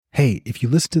Hey, if you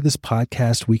listen to this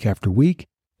podcast week after week,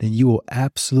 then you will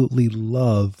absolutely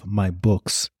love my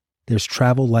books. There's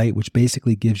Travel Light, which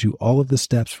basically gives you all of the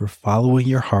steps for following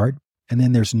your heart. And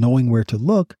then there's Knowing Where to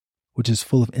Look, which is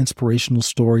full of inspirational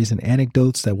stories and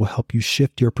anecdotes that will help you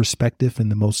shift your perspective in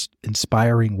the most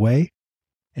inspiring way.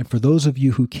 And for those of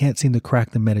you who can't seem to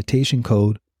crack the meditation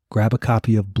code, grab a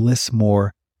copy of Bliss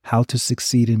More, How to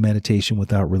Succeed in Meditation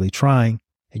Without Really Trying,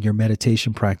 and your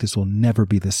meditation practice will never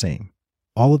be the same.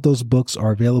 All of those books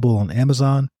are available on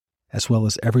Amazon, as well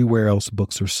as everywhere else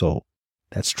books are sold.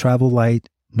 That's Travel Light,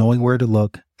 Knowing Where to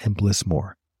Look, and Bliss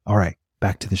More. All right,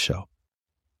 back to the show.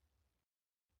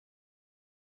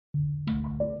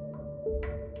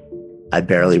 I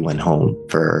barely went home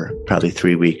for probably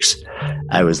 3 weeks.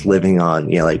 I was living on,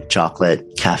 like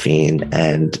chocolate, caffeine,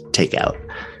 and takeout.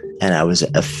 And I was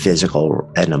a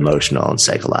physical and emotional and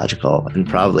psychological and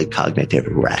probably cognitive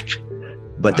wreck.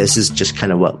 But this is just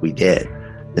kind of what we did.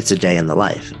 It's a day in the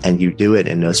life. And you do it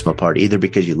in no small part, either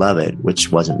because you love it,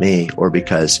 which wasn't me, or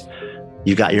because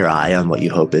you got your eye on what you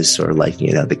hope is sort of like,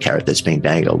 the carrot that's being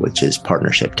dangled, which is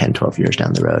partnership 10, 12 years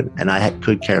down the road. And I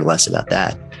could care less about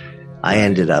that. I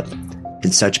ended up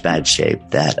in such bad shape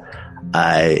that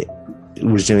I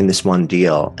was doing this one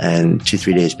deal, and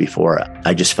 2-3 days before,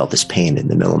 I just felt this pain in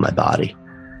the middle of my body.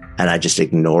 And I just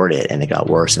ignored it, and it got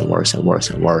worse and worse and worse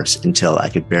and worse until I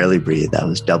could barely breathe. I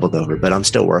was doubled over, but I'm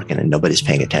still working and nobody's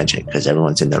paying attention because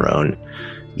everyone's in their own,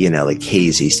 like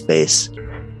hazy space.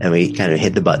 And we kind of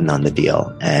hit the button on the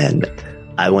deal. And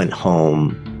I went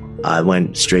home. I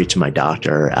went straight to my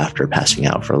doctor after passing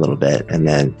out for a little bit. And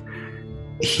then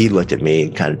he looked at me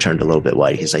and kind of turned a little bit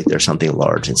white. He's like, there's something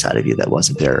large inside of you that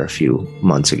wasn't there a few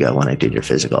months ago when I did your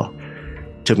physical.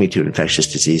 Took me to an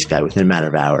infectious disease guy. Within a matter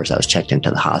of hours, I was checked into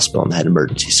the hospital and had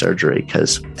emergency surgery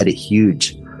because I had a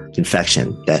huge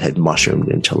infection that had mushroomed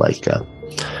into like a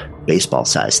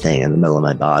baseball-sized thing in the middle of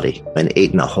my body and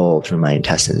ate in a hole through my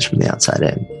intestines from the outside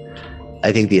in.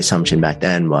 I think the assumption back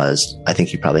then was, I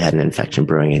think you probably had an infection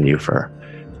brewing in you for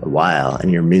a while,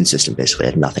 and your immune system basically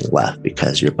had nothing left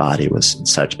because your body was in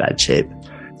such bad shape.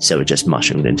 So it just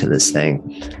mushroomed into this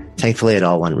thing. Thankfully, it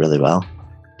all went really well.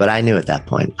 But I knew at that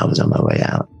point I was on my way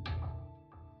out.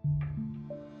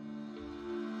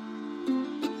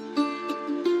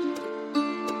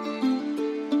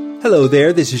 Hello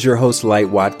there, this is your host,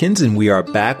 Light Watkins, and we are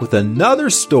back with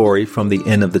another story from the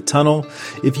end of the tunnel.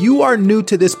 If you are new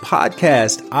to this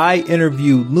podcast, I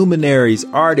interview luminaries,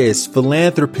 artists,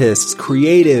 philanthropists,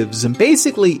 creatives, and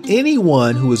basically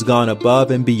anyone who has gone above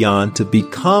and beyond to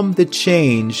become the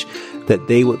change that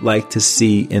they would like to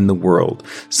see in the world.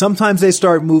 Sometimes they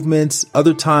start movements,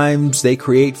 other times they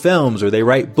create films or they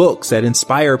write books that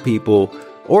inspire people,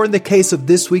 or in the case of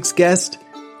this week's guest,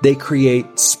 they create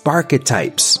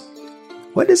Sparketypes.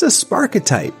 What is a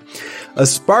Sparketype? A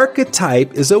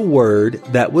Sparketype is a word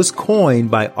that was coined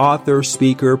by author,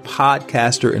 speaker,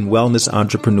 podcaster, and wellness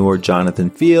entrepreneur Jonathan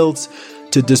Fields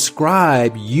to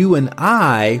describe you and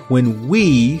I when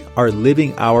we are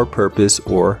living our purpose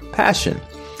or passion.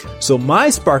 So my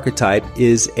Sparketype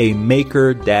is a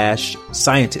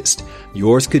maker-scientist.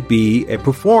 Yours could be a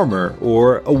performer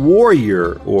or a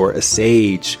warrior or a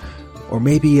sage, or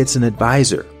maybe it's an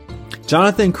advisor.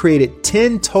 Jonathan created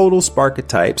 10 total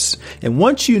Sparketypes, and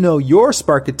once you know your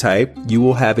Sparketype, you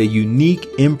will have a unique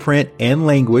imprint and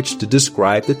language to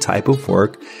describe the type of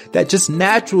work that just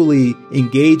naturally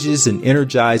engages and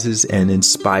energizes and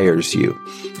inspires you.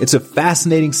 It's a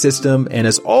fascinating system, and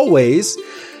as always,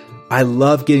 I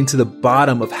love getting to the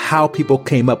bottom of how people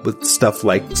came up with stuff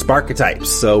like Sparketypes.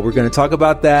 So we're going to talk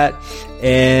about that.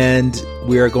 And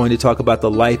we are going to talk about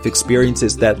the life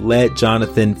experiences that led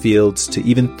Jonathan Fields to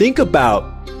even think about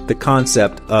the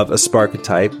concept of a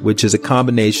Sparketype, which is a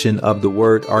combination of the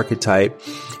word archetype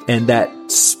and that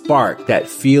spark, that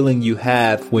feeling you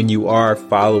have when you are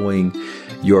following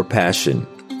your passion.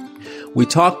 We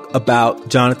talk about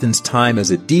Jonathan's time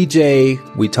as a DJ.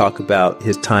 We talk about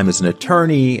his time as an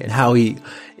attorney and how he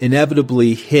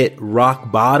inevitably hit rock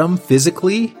bottom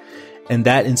physically. And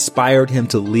that inspired him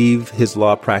to leave his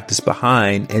law practice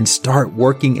behind and start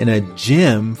working in a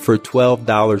gym for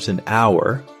 $12 an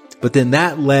hour. But then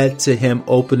that led to him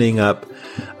opening up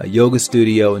a yoga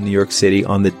studio in New York City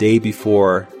on the day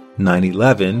before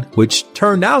 9/11, which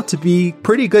turned out to be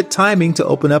pretty good timing to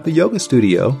open up a yoga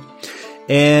studio.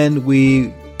 And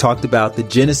we talked about the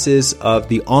genesis of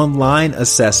the online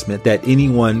assessment that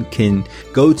anyone can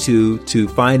go to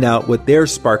find out what their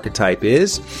Sparketype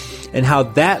is, and how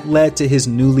that led to his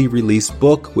newly released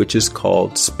book, which is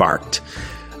called Sparked.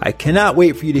 I cannot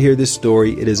wait for you to hear this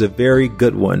story. It is a very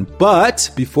good one. But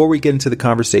before we get into the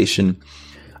conversation,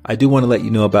 I do want to let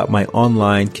you know about my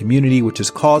online community, which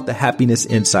is called the Happiness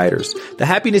Insiders. The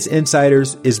Happiness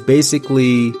Insiders is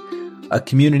basically a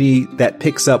community that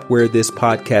picks up where this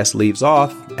podcast leaves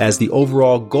off, as the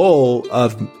overall goal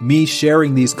of me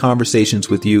sharing these conversations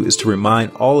with you is to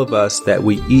remind all of us that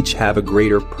we each have a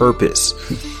greater purpose,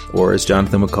 or as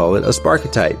Jonathan would call it, a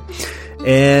Sparketype.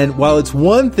 And while it's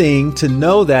one thing to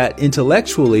know that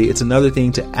intellectually, it's another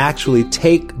thing to actually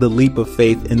take the leap of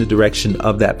faith in the direction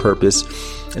of that purpose.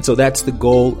 And so that's the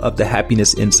goal of the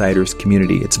Happiness Insiders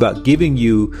community. It's about giving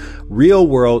you real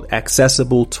world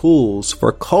accessible tools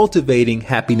for cultivating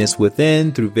happiness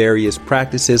within through various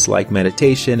practices like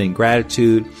meditation and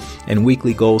gratitude and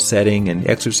weekly goal setting and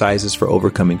exercises for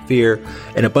overcoming fear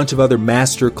and a bunch of other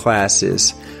master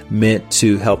classes meant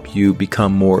to help you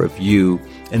become more of you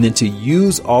and then to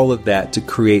use all of that to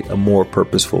create a more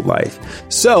purposeful life.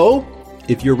 So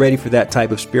if you're ready for that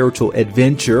type of spiritual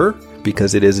adventure,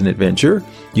 because it is an adventure,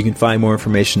 you can find more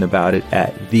information about it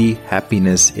at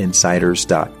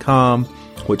thehappinessinsiders.com,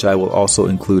 which I will also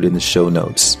include in the show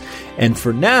notes. And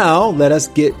for now, let us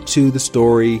get to the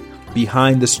story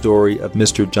behind the story of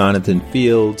Mr. Jonathan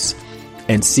Fields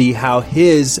and see how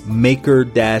his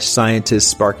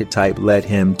maker-scientist Sparketype led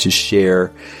him to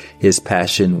share his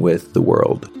passion with the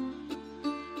world.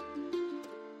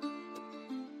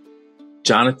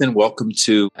 Jonathan, welcome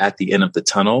to At the End of the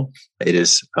Tunnel. It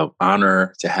is an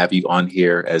honor to have you on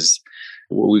here as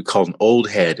what we call an old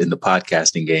head in the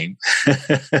podcasting game.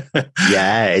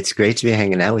 Yeah, it's great to be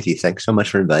hanging out with you. Thanks so much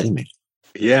for inviting me.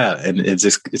 Yeah, and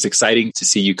it's exciting to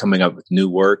see you coming up with new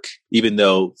work, even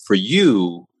though for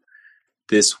you,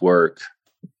 this work,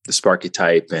 the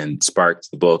Sparketype and Spark,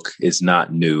 the book, is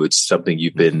not new. It's something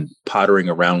you've been pottering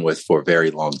around with for a very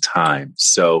long time.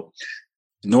 So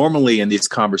normally in these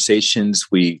conversations,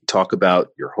 we talk about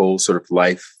your whole sort of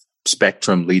life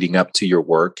spectrum leading up to your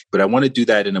work, but I want to do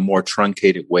that in a more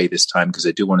truncated way this time because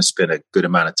I do want to spend a good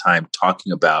amount of time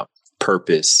talking about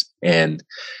purpose and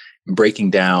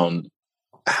breaking down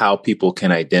how people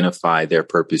can identify their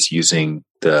purpose using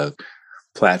the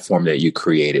platform that you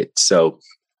created. So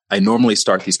I normally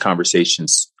start these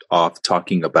conversations off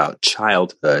talking about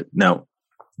childhood. Now,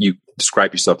 you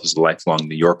describe yourself as a lifelong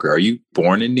New Yorker. Are you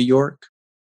born in New York?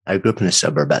 I grew up in a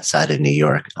suburb outside of New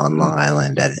York on Long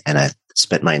Island, and I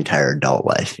spent my entire adult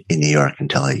life in New York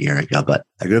until a year ago. But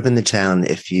I grew up in the town.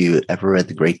 If you ever read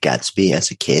The Great Gatsby as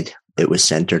a kid, it was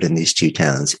centered in these two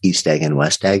towns, East Egg and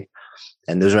West Egg.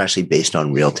 And those are actually based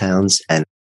on real towns. And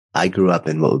I grew up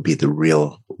in what would be the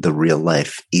real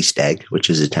life East Egg, which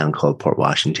is a town called Port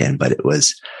Washington. But it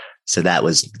was, so that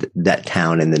was that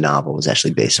town in the novel was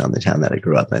actually based on the town that I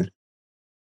grew up in.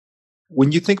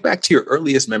 When you think back to your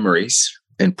earliest memories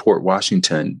in Port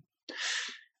Washington,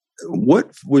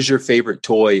 what was your favorite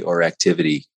toy or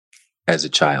activity as a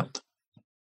child?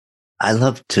 I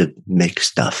loved to make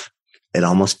stuff. It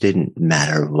almost didn't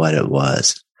matter what it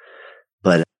was,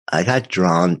 but I got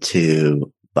drawn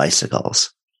to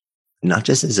bicycles, not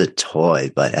just as a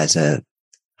toy, but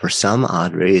for some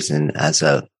odd reason, as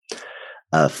a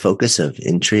focus of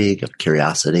intrigue, of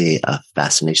curiosity, of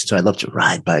fascination. So I love to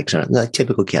ride bikes around. Like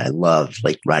typical kid, I loved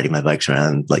like riding my bikes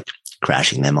around, like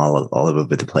crashing them all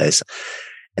over the place.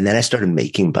 And then I started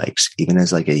making bikes. Even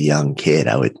as like a young kid,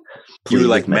 I would. You were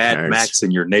like Mad Max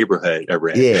in your neighborhood, I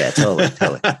read. Yeah,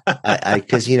 totally.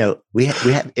 Because we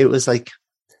had it was like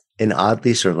an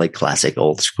oddly sort of like classic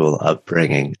old school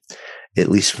upbringing. At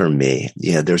least for me,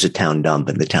 there was a town dump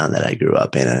in the town that I grew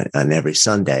up in, and every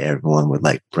Sunday, everyone would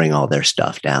like bring all their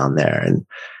stuff down there,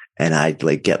 and I'd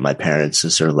like get my parents to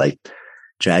sort of like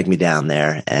drag me down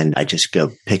there, and I just go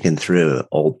picking through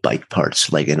old bike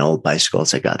parts, like in old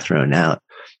bicycles that got thrown out,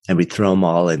 and we'd throw them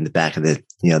all in the back of the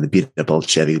beat up old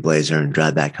Chevy Blazer and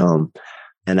drive back home,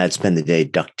 and I'd spend the day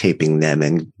duct taping them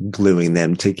and gluing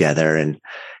them together and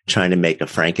trying to make a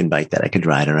Frankenbike that I could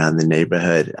ride around the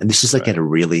neighborhood. And this is like at a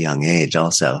really young age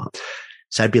also.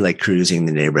 So I'd be like cruising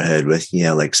the neighborhood with,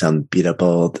 like some beat up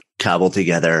old cobbled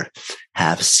together,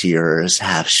 half Sears,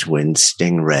 half Schwinn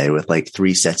Stingray with like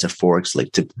 3 sets of forks,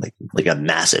 like a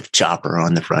massive chopper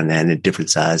on the front end and different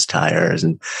size tires.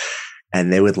 And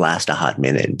they would last a hot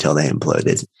minute until they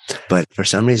imploded. But for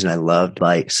some reason, I loved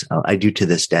bikes. I do to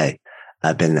this day.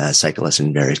 I've been a cyclist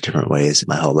in various different ways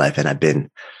my whole life. And I've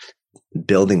been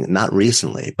building, not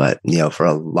recently, but, for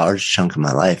a large chunk of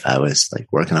my life, I was like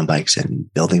working on bikes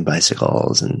and building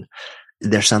bicycles. And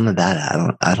there's something about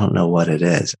it. I don't know what it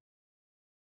is.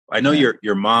 I know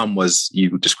your mom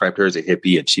you described her as a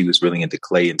hippie and she was really into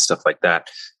clay and stuff like that.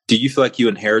 Do you feel like you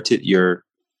inherited your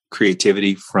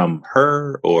creativity from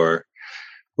her, or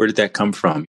where did that come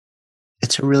from?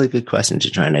 It's a really good question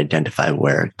to try and identify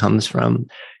where it comes from.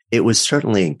 it was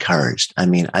certainly encouraged. I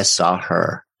mean, I saw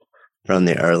her from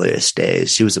the earliest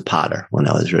days. She was a potter when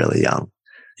I was really young.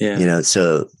 Yeah.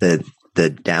 So the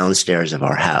downstairs of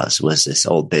our house was this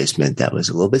old basement that was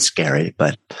a little bit scary,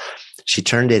 but she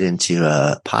turned it into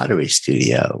a pottery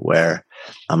studio where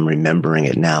I'm remembering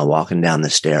it now, walking down the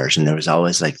stairs, and there was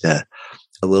always like a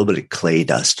little bit of clay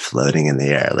dust floating in the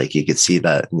air. Like you could see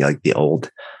like the old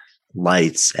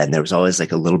lights, and there was always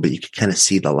like a little bit, you could kind of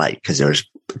see the light because there was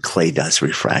clay dust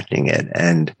refracting it,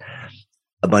 and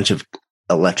a bunch of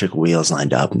electric wheels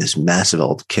lined up, and this massive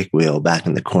old kick wheel back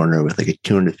in the corner with like a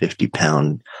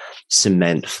 250-pound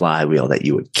cement flywheel that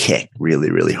you would kick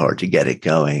really, really hard to get it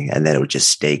going. And then it would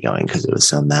just stay going because it was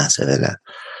so massive.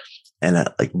 And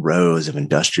like rows of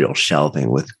industrial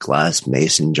shelving with glass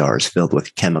mason jars filled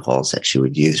with chemicals that she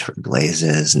would use for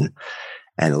glazes. And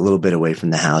a little bit away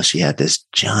from the house, she had this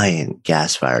giant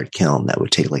gas-fired kiln that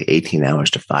would take like 18 hours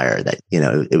to fire. That,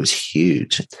 it was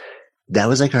huge. That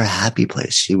was like her happy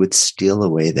place. She would steal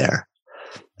away there,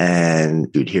 and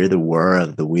you'd hear the whir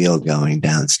of the wheel going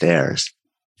downstairs,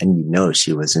 and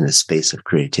she was in a space of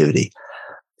creativity.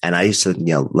 And I used to,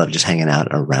 love just hanging out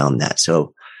around that.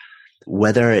 So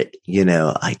whether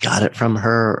I got it from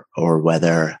her or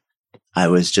whether I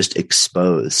was just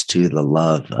exposed to the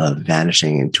love of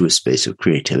vanishing into a space of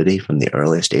creativity from the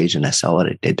earliest age, and I saw what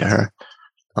it did to her,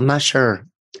 I'm not sure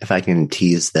if I can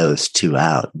tease those two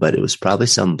out, but it was probably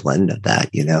some blend of that.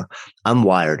 I'm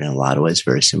wired in a lot of ways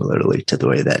very similarly to the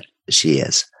way that she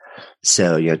is.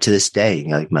 So, to this day,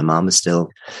 like my mom is still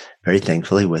very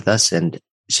thankfully with us, and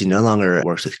she no longer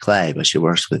works with clay, but she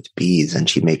works with beads, and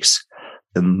she makes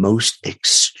the most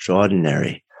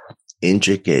extraordinary,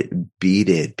 intricate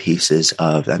beaded pieces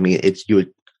of, you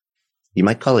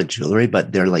might call it jewelry,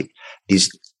 but they're like these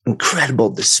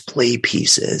incredible display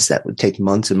pieces that would take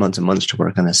months and months and months to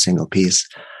work on a single piece.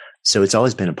 So it's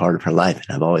always been a part of her life,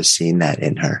 and I've always seen that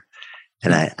in her.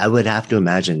 And I would have to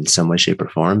imagine in some way, shape, or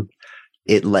form,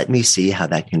 it let me see how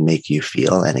that can make you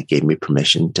feel, and it gave me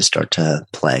permission to start to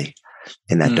play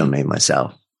in that domain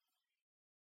myself.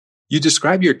 You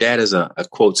describe your dad as a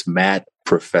quote, mad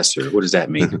professor. What does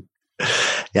that mean?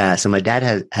 Yeah. So my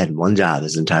dad had one job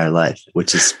his entire life,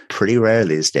 which is pretty rare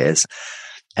these days.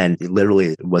 And he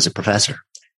literally was a professor,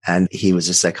 and he was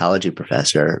a psychology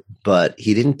professor, but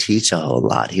he didn't teach a whole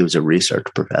lot. He was a research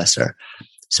professor.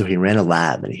 So he ran a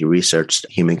lab and he researched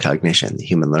human cognition, the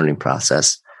human learning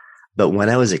process. But when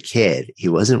I was a kid, he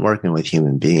wasn't working with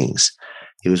human beings.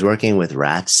 He was working with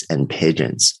rats and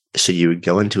pigeons. So you would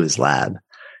go into his lab,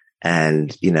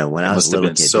 and, when I was a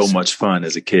little kid, so much fun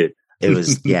as a kid. It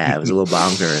was a little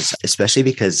bonkers, especially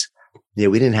because we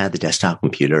didn't have the desktop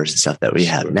computers and stuff that we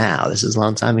have now. This is a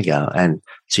long time ago. And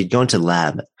so you'd go into the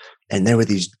lab, and there were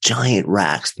these giant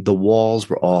racks. The walls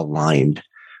were all lined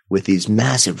with these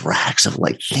massive racks of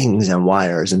like things and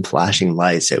wires and flashing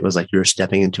lights. It was like you were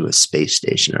stepping into a space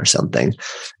station or something.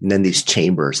 And then these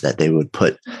chambers that they would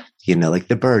put, like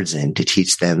the birds in to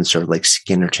teach them sort of like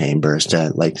Skinner chambers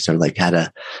to like sort of like how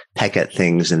to peck at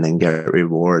things and then get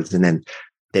rewards. And then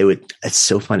it's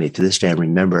so funny to this day. I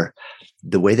remember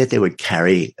the way that they would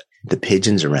carry the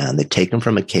pigeons around. They take them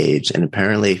from a cage, and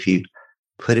apparently if you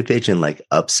put a pigeon like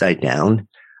upside down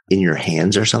in your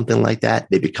hands or something like that,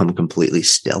 they become completely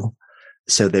still.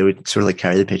 So they would sort of like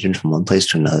carry the pigeon from one place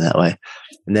to another that way.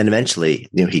 And then eventually,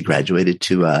 he graduated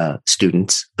to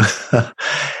students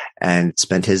and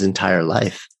spent his entire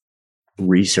life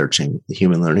researching the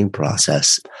human learning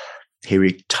process. He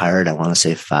retired, I want to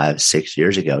say 5-6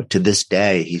 years ago. To this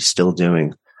day, he's still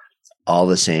doing all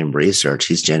the same research.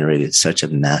 He's generated such a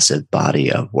massive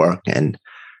body of work, and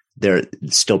they're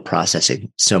still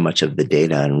processing so much of the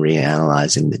data and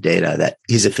reanalyzing the data that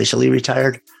he's officially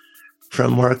retired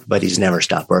from work, but he's never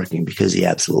stopped working because he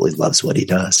absolutely loves what he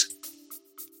does.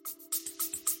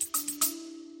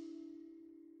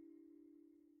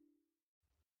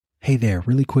 Hey there,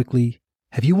 really quickly.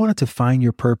 Have you wanted to find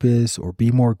your purpose or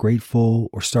be more grateful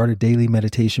or start a daily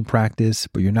meditation practice,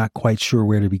 but you're not quite sure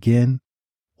where to begin?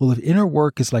 Well, if inner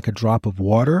work is like a drop of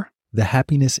water,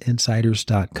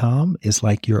 thehappinessinsiders.com is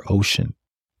like your ocean.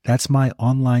 That's my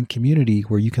online community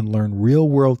where you can learn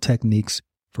real-world techniques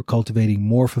for cultivating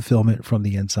more fulfillment from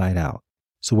the inside out.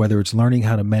 So whether it's learning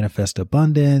how to manifest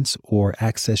abundance or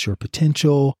access your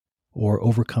potential or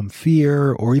overcome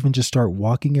fear or even just start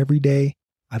walking every day,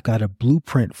 I've got a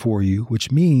blueprint for you, which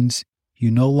means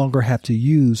you no longer have to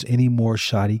use any more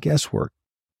shoddy guesswork.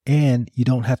 And you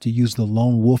don't have to use the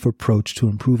lone wolf approach to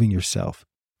improving yourself.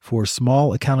 For a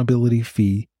small accountability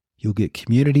fee, you'll get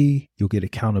community, you'll get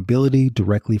accountability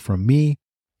directly from me,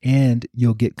 and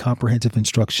you'll get comprehensive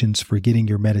instructions for getting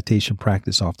your meditation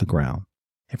practice off the ground.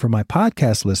 And for my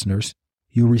podcast listeners,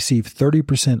 You'll receive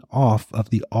 30% off of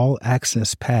the all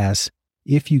access pass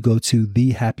if you go to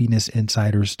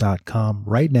thehappinessinsiders.com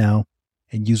right now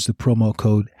and use the promo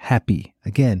code HAPPY.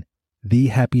 Again,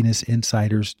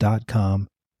 thehappinessinsiders.com.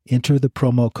 Enter the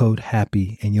promo code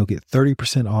HAPPY and you'll get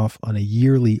 30% off on a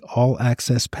yearly all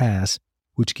access pass,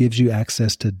 which gives you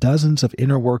access to dozens of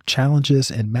inner work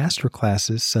challenges and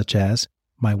masterclasses, such as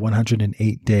my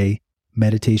 108-day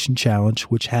meditation challenge,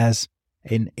 which has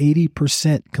an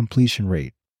 80% completion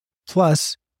rate.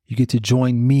 Plus, you get to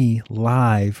join me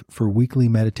live for weekly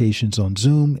meditations on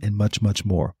Zoom and much, much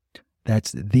more.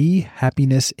 That's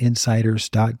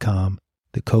thehappinessinsiders.com.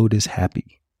 The code is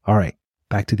HAPPY. All right,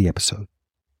 back to the episode.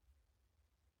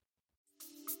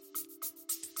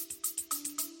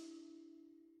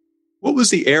 What was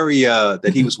the area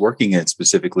that he was working in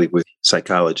specifically with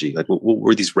psychology? Like, what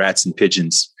were these rats and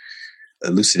pigeons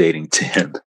elucidating to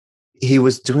him? He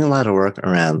was doing a lot of work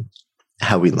around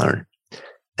how we learn.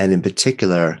 And in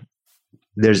particular,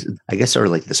 there's, I guess, sort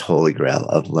of like this holy grail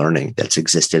of learning that's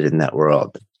existed in that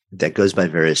world that goes by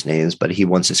various names, but he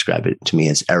once described it to me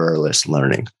as errorless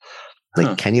learning.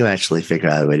 Like, can you actually figure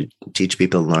out a way to teach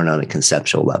people to learn on a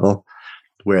conceptual level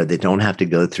where they don't have to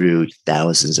go through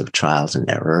thousands of trials and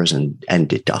errors and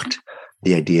deduct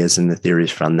the ideas and the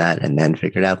theories from that and then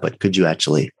figure it out? But could you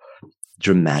actually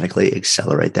dramatically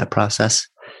accelerate that process?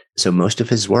 So most of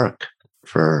his work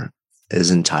for his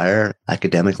entire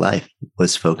academic life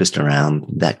was focused around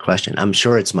that question. I'm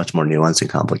sure it's much more nuanced and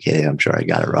complicated. I'm sure I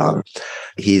got it wrong.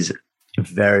 He's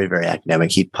very, very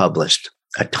academic. He published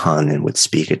a ton and would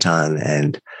speak a ton.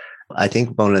 And I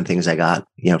think one of the things I got,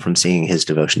 from seeing his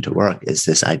devotion to work is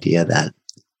this idea that,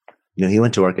 he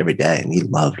went to work every day and he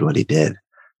loved what he did.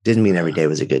 Didn't mean every day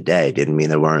was a good day. Didn't mean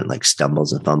there weren't like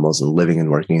stumbles and fumbles, and living and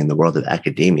working in the world of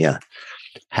academia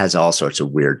has all sorts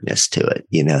of weirdness to it.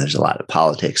 There's a lot of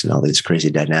politics and all these crazy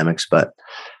dynamics, but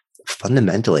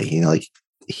fundamentally,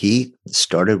 he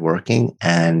started working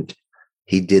and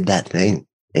he did that thing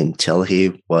until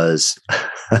he was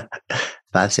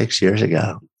 5-6 years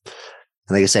ago. And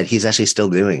like I said, he's actually still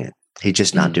doing it. He's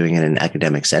just not doing it in an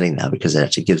academic setting now because it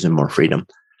actually gives him more freedom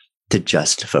to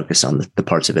just focus on the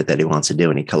parts of it that he wants to do.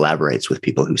 And he collaborates with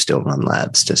people who still run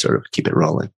labs to sort of keep it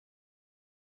rolling.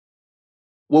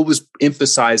 What was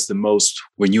emphasized the most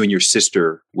when you and your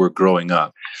sister were growing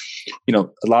up? A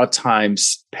lot of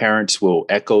times parents will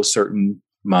echo certain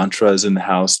mantras in the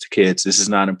house to kids. This is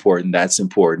not important. That's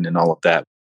important, and all of that.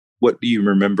 What do you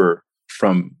remember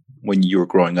from when you were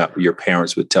growing up, where your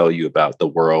parents would tell you about the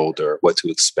world or what to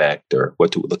expect or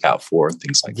what to look out for and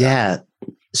things like that? Yeah.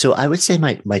 So I would say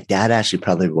my dad actually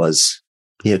probably was,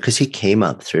 because he came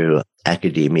up through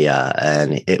academia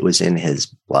and it was in his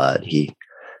blood. He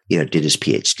did his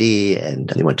PhD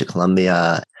and he went to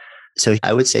Columbia. So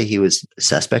I would say he was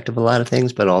suspect of a lot of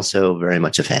things, but also very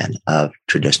much a fan of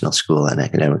traditional school and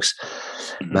academics.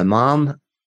 Mm-hmm. My mom,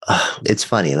 it's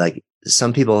funny, like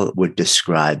some people would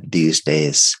describe these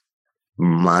days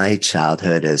my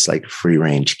childhood as like free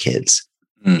range kids.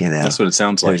 That's what it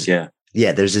sounds like. Yeah.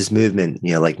 Yeah, there's this movement,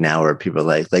 like now where people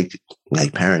are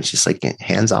like parents just like,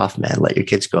 hands off, man. Let your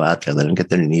kids go out there. Let them get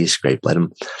their knees scraped. Let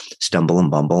them stumble and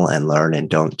bumble and learn, and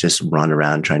don't just run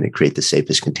around trying to create the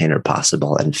safest container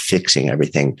possible and fixing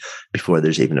everything before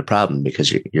there's even a problem,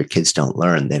 because your kids don't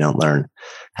learn. They don't learn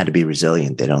how to be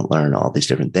resilient. They don't learn all these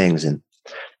different things. And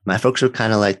my folks were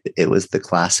kind of like, it was the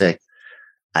classic,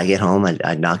 I get home,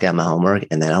 I'd knock out my homework,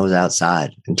 and then I was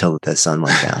outside until the sun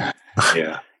went down.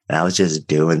 Yeah. And I was just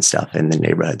doing stuff in the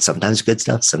neighborhood, sometimes good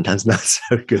stuff, sometimes not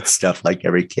so good stuff, like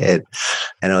every kid.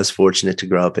 And I was fortunate to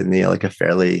grow up in like a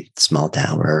fairly small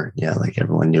town where, like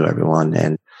everyone knew everyone.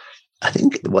 And I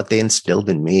think what they instilled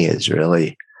in me is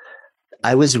really,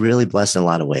 I was really blessed in a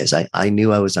lot of ways. I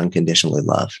knew I was unconditionally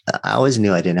loved. I always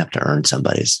knew I didn't have to earn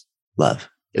somebody's love.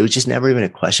 It was just never even a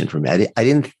question for me. I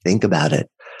didn't think about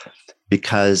it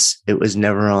because it was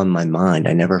never on my mind.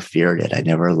 I never feared it. I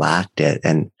never lacked it.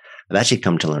 And I've actually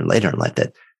come to learn later in life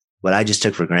that what I just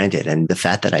took for granted, and the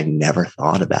fact that I never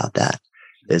thought about that,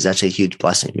 is actually a huge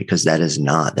blessing, because that is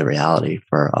not the reality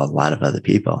for a lot of other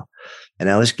people. And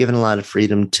I was given a lot of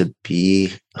freedom to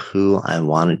be who I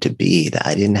wanted to be, that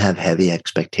I didn't have heavy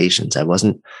expectations. I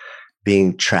wasn't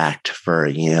being tracked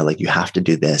for, like you have to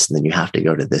do this, and then you have to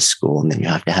go to this school, and then you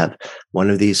have to have one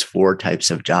of these 4 types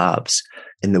of jobs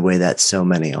in the way that so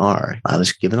many are. I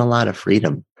was given a lot of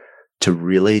freedom to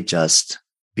really just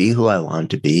be who I wanted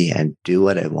to be and do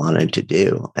what I wanted to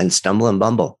do, and stumble and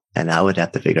bumble. And I would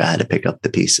have to figure out how to pick up the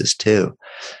pieces too.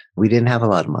 We didn't have a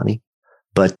lot of money,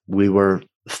 but we were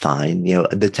fine.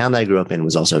 The town that I grew up in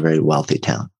was also a very wealthy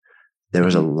town. There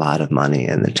was a lot of money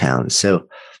in the town. So,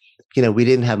 we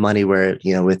didn't have money where,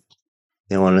 with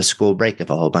on a school break, if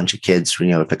a whole bunch of kids,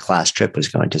 if a class trip was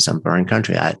going to some foreign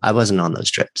country, I wasn't on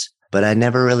those trips, but I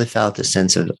never really felt a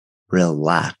sense of real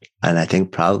lack. And I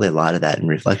think probably a lot of that in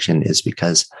reflection is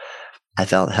because I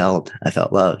felt held, I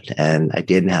felt loved, and I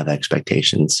didn't have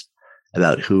expectations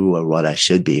about who or what I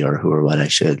should be or who or what I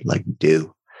should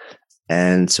do.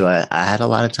 And so I had a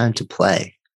lot of time to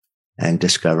play and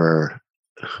discover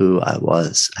who I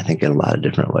was, I think, in a lot of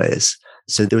different ways.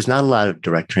 So there was not a lot of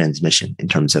direct transmission in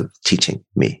terms of teaching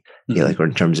me, or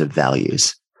in terms of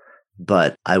values,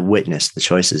 but I witnessed the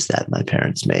choices that my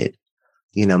parents made.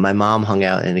 My mom hung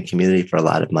out in a community for a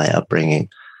lot of my upbringing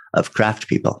of craft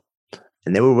people,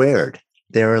 and they were weird.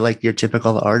 They were like your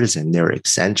typical artisan. They were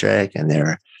eccentric and they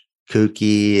were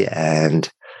kooky and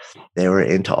they were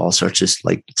into all sorts of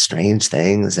strange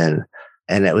things. And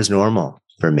it was normal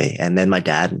for me. And then my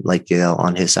dad,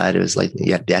 on his side, it was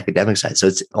the academic side. So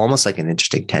it's almost like an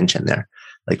interesting tension there.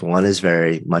 One is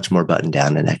very much more buttoned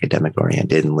down and academic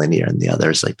oriented and linear, and the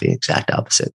other is the exact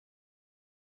opposite.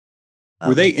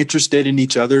 Were they interested in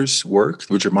each other's work?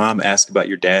 Would your mom ask about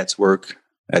your dad's work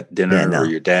at dinner? Yeah, no. Or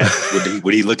your dad,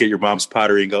 would he look at your mom's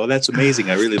pottery and go, "Oh, that's amazing.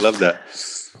 I really love that."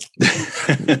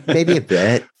 Maybe a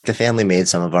bit. The family made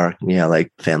some of our,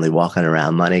 family walking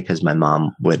around money, because my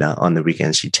mom would, on the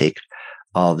weekends, she'd take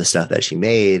all the stuff that she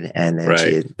made, and then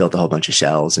she had built a whole bunch of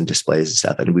shelves and displays and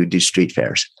stuff. And we would do street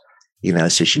fairs, so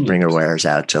she'd bring her wares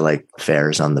out to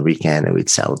fairs on the weekend, and we'd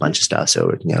sell a bunch of stuff.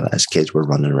 So, as kids were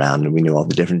running around and we knew all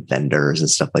the different vendors and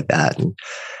stuff like that. And,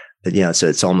 so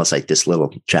it's almost like this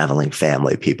little traveling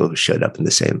family, people who showed up in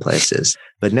the same places.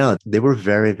 But no, they were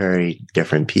very, very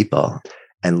different people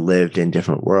and lived in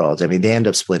different worlds. I mean, they ended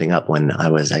up splitting up when I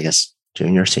was, I guess,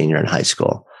 junior, senior in high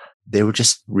school. They were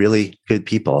just really good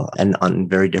people and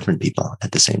very different people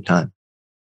at the same time.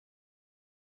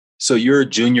 So you're a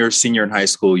junior, senior in high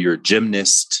school, you're a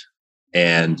gymnast,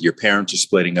 and your parents are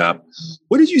splitting up.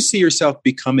 What did you see yourself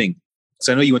becoming? Because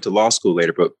I know you went to law school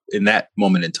later, but in that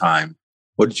moment in time,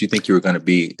 what did you think you were going to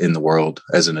be in the world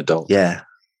as an adult? Yeah,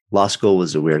 law school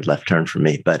was a weird left turn for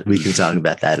me, but we can talk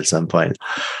about that at some point.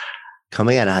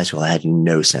 Coming out of high school, I had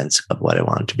no sense of what I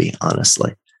wanted to be,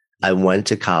 honestly. I went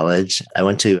to college. I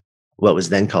went to what was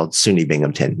then called SUNY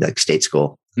Binghamton, state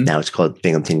school. Mm-hmm. Now it's called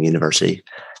Binghamton University.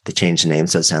 They changed the name,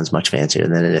 so it sounds much fancier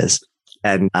than it is.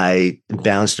 And I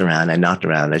bounced around. I knocked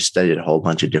around. I studied a whole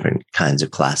bunch of different kinds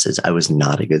of classes. I was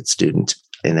not a good student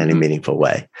in any meaningful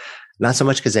way. Not so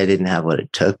much because I didn't have what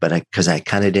it took, but because I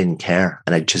kind of didn't care.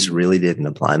 And I just really didn't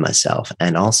apply myself.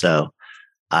 And also,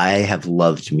 I have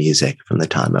loved music from the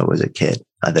time I was a kid.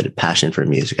 I've had a passion for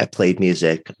music. I played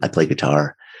music. I played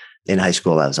guitar. In high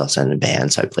school, I was also in a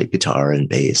band. So I played guitar and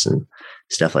bass and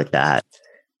stuff like that.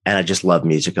 And I just love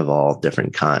music of all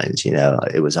different kinds.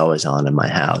 It was always on in my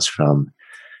house, from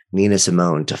Nina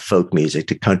Simone to folk music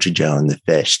to Country Joe and the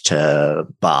Fish to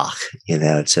Bach,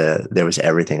 there was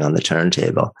everything on the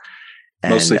turntable.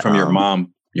 Mostly from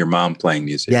your mom playing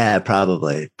music. Yeah,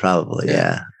 probably.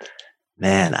 Yeah.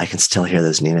 Man, I can still hear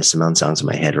those Nina Simone songs in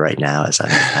my head right now as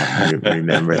I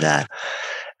remember that.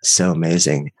 So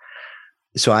amazing.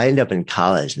 So I ended up in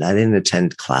college, and I didn't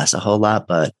attend class a whole lot,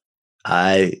 but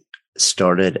I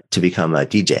started to become a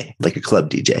DJ, like a club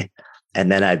DJ.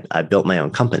 And then I built my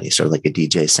own company, sort of like a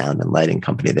DJ sound and lighting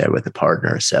company there with a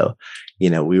partner. So,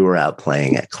 we were out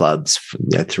playing at clubs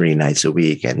 3 nights a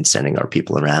week and sending our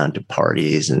people around to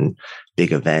parties and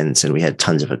big events. And we had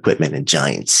tons of equipment and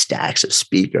giant stacks of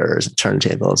speakers and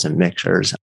turntables and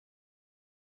mixers.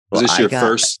 Was this your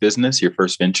first business, your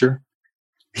first venture?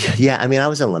 Yeah. I mean, I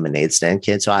was a lemonade stand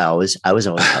kid. So I was always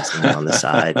hustling on the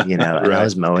side, and I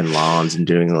was mowing lawns and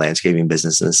doing the landscaping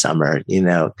business in the summer,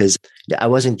 because I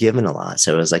wasn't given a lot.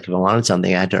 So it was like, if I wanted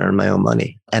something, I had to earn my own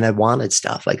money, and I wanted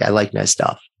stuff. I like nice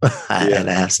stuff. And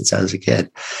I have since I was a kid.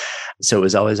 So it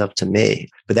was always up to me.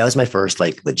 But that was my first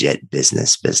legit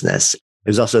business. It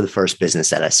was also the first business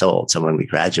that I sold. So when we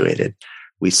graduated,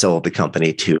 we sold the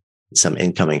company to some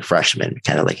incoming freshmen,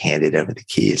 kind of handed over the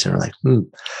keys, and we're like,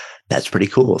 that's pretty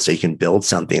cool. So you can build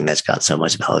something that's got so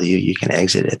much value, you can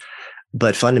exit it.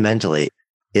 But fundamentally,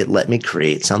 it let me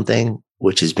create something,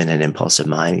 which has been an impulse of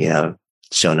mine,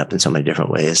 shown up in so many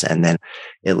different ways. And then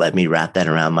it let me wrap that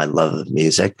around my love of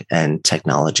music and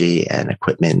technology and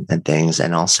equipment and things.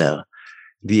 And also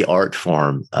the art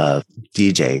form of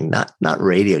DJing, not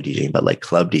radio DJing, but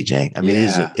club DJing. I mean,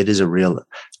 it is a real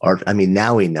art. I mean,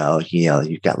 now we know,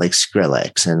 you've got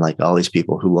Skrillex and all these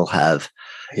people who will have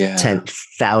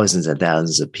thousands and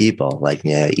thousands of people,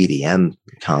 EDM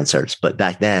concerts. But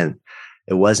back then,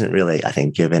 it wasn't really, I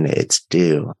think, given its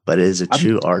due, but it is a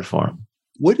true art form.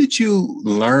 What did you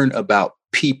learn about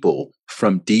people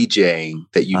from DJing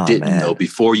that you didn't know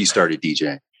before you started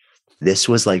DJing? This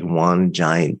was like one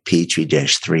giant petri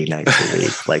dish 3 nights a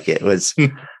week. Like it was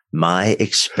my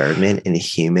experiment in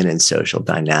human and social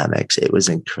dynamics. It was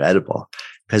incredible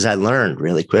because I learned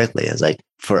really quickly. I was like,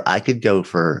 I could go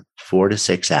for 4 to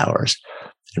 6 hours.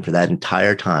 And for that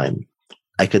entire time,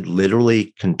 I could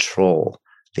literally control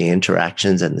the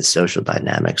interactions and the social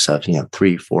dynamics of,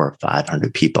 300, 400,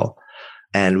 500 people.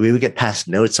 And we would get past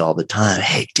notes all the time.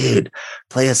 Hey, dude,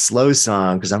 play a slow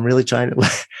song because I'm really trying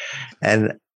to.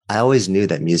 And I always knew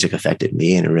that music affected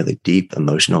me in a really deep,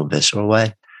 emotional, visceral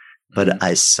way. But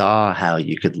I saw how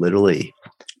you could literally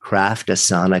craft a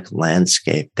sonic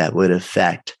landscape that would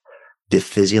affect the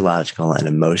physiological and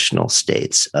emotional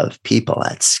states of people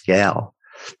at scale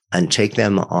and take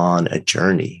them on a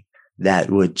journey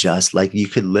that would just like, you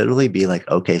could literally be like,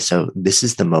 okay, so this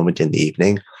is the moment in the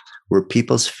evening where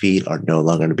people's feet are no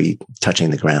longer going to be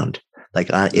touching the ground. Like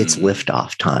it's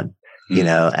liftoff time,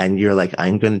 and you're like,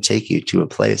 I'm going to take you to a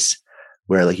place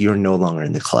where like, you're no longer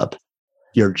in the club.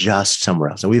 You're just somewhere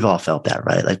else. And we've all felt that,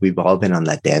 right? Like we've all been on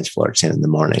that dance floor at 10 in the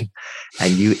morning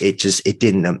and it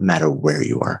didn't matter where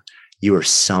you were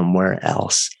somewhere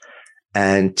else.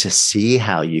 And to see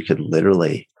how you could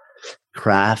literally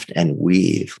craft and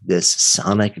weave this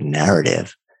sonic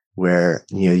narrative where,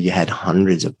 you had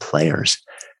hundreds of players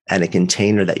and a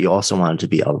container that you also wanted to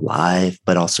be alive,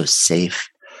 but also safe,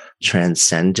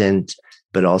 transcendent,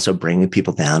 but also bringing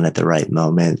people down at the right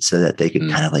moment so that they could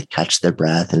kind of like catch their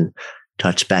breath and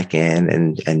touch back in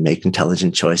and make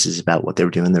intelligent choices about what they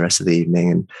were doing the rest of the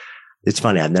evening. And it's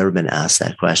funny, I've never been asked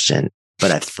that question,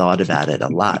 but I've thought about it a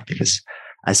lot because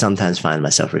I sometimes find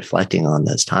myself reflecting on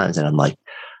those times. And I'm like,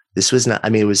 this was not,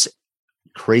 it was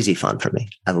crazy fun for me.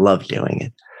 I loved doing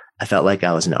it. I felt like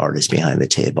I was an artist behind the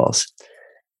tables.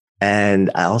 And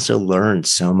I also learned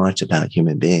so much about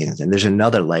human beings. And there's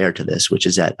another layer to this, which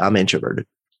is that I'm introverted.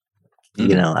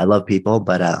 I love people,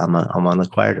 but I'm on the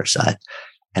quieter side.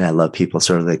 And I love people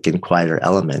sort of like in quieter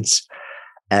elements.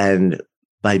 And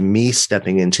by me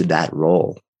stepping into that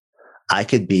role, I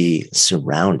could be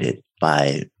surrounded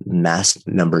by mass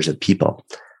numbers of people,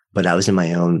 but I was in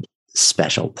my own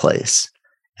special place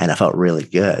and I felt really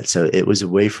good. So it was a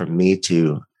way for me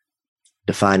to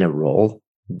define a role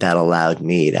that allowed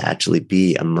me to actually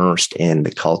be immersed in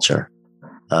the culture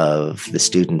of the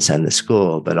students and the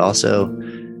school, but also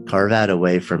carve out a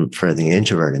way for the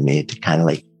introvert in me to kind of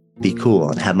like be cool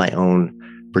and have my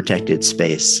own protected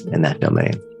space in that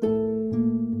domain.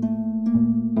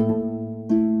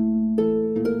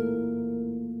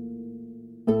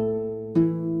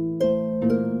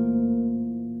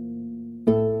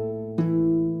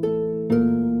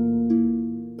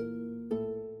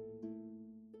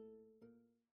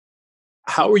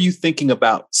 How were you thinking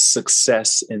about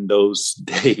success in those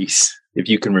days? If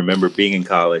you can remember being in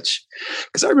college,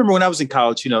 because I remember when I was in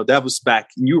college, that was back,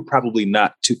 you were probably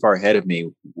not too far ahead of me,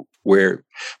 where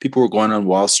people were going on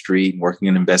Wall Street, working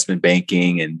in investment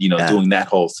banking and, doing that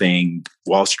whole thing.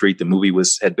 Wall Street, the movie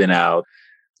had been out.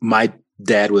 My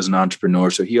dad was an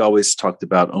entrepreneur, so he always talked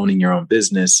about owning your own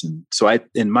business. And so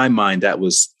in my mind, that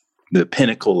was the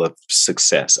pinnacle of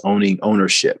success,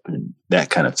 ownership and that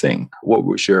kind of thing. What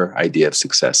was your idea of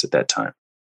success at that time?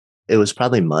 It was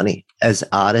probably money, as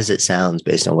odd as it sounds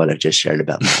based on what I've just shared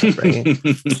about my upbringing.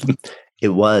 It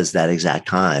was that exact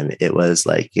time. It was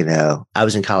like, I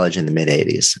was in college in the mid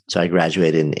 80s. So I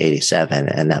graduated in 87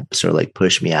 and that sort of like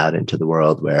pushed me out into the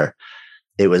world where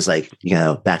it was like,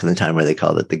 back in the time where they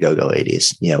called it the go-go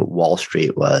 80s, Wall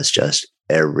Street was just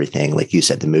everything. Like you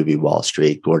said, the movie Wall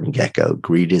Street, Gordon Gekko,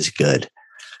 greed is good.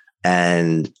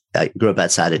 And I grew up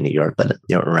outside of New York, but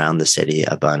around the city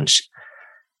a bunch.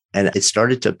 And it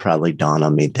started to probably dawn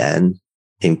on me then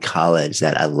in college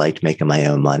that I liked making my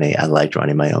own money. I liked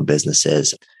running my own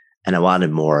businesses and I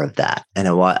wanted more of that. And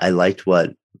I liked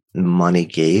what money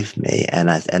gave me. And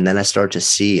then I started to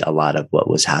see a lot of what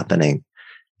was happening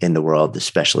in the world,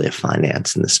 especially of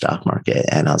finance and the stock market.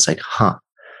 And I was like,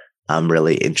 I'm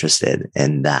really interested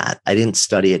in that. I didn't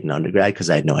study it in undergrad because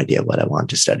I had no idea what I wanted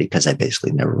to study because I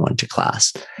basically never went to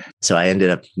class. So I ended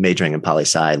up majoring in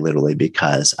poli-sci literally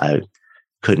because I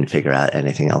couldn't figure out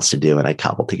anything else to do. And I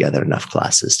cobbled together enough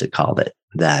classes to call it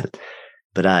that.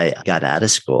 But I got out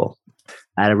of school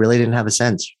and I really didn't have a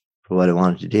sense for what I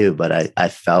wanted to do. But I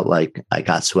felt like I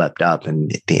got swept up in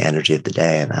the energy of the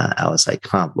day. And I was like,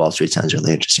 Wall Street sounds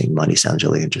really interesting. Money sounds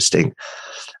really interesting.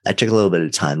 I took a little bit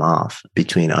of time off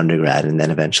between undergrad. And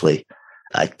then eventually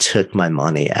I took my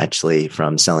money actually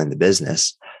from selling the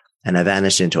business and I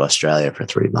vanished into Australia for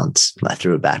 3 months. I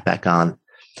threw a backpack on.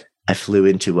 I flew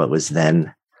into what was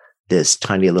then this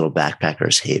tiny little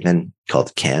backpacker's haven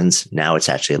called Cairns. Now it's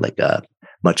actually like a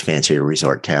much fancier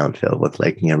resort town filled with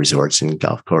like, resorts and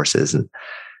golf courses.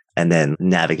 And then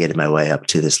navigated my way up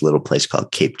to this little place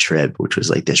called Cape Trib, which was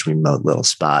like this remote little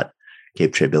spot,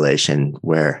 Cape Tribulation,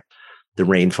 where the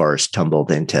rainforest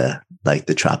tumbled into like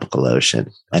the tropical ocean,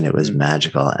 and it was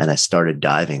magical. And I started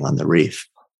diving on the reef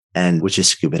and was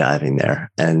just scuba diving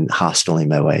there and hosteling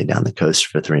my way down the coast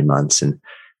for 3 months. And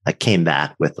I came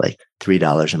back with like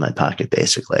 $3 in my pocket,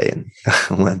 basically, and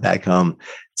went back home,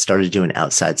 started doing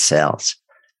outside sales,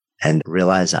 and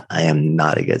realized I am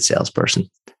not a good salesperson.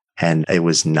 And it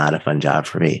was not a fun job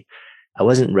for me. I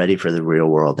wasn't ready for the real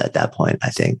world at that point, I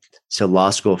think. So law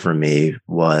school for me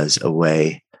was a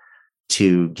way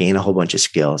to gain a whole bunch of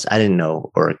skills I didn't know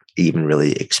or even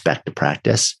really expect to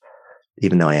practice,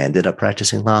 even though I ended up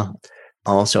practicing law.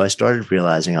 Also, I started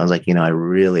realizing, I was like, I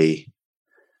really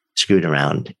screwed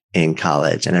around in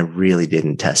college, and I really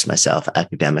didn't test myself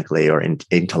academically or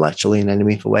intellectually in any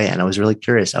meaningful way. And I was really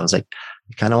curious. I was like,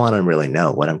 I kind of want to really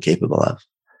know what I'm capable of.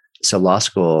 So law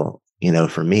school,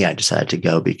 for me, I decided to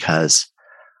go because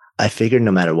I figured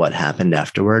no matter what happened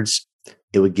afterwards,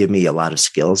 it would give me a lot of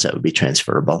skills that would be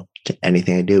transferable to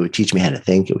anything I do. It would teach me how to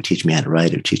think. It would teach me how to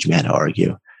write. It would teach me how to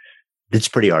argue. It's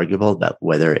pretty arguable about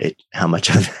how much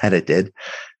of that it did,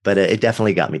 but it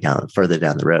definitely got me further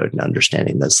down the road and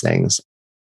understanding those things.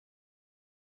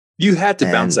 You had to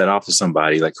bounce that off to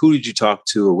somebody. Like, who did you talk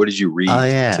to, or what did you read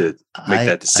to make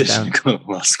that decision to go to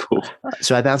law school?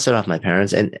 So I bounced it off my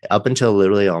parents, and up until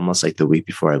literally almost like the week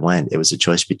before I went, it was a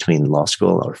choice between law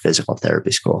school or physical therapy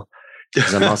school.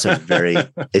 Because I'm also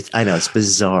I know it's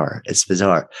bizarre. It's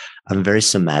bizarre. I'm very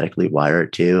somatically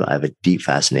wired too. I have a deep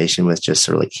fascination with just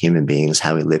sort of like human beings,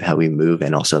 how we live, how we move,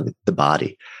 and also the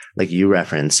body. Like you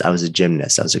referenced, I was a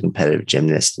gymnast. I was a competitive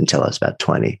gymnast until I was about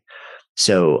 20.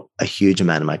 So a huge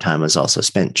amount of my time was also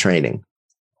spent training.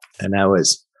 And I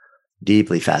was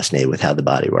deeply fascinated with how the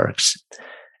body works.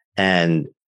 And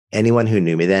anyone who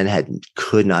knew me then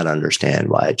could not understand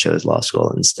why I chose law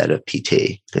school instead of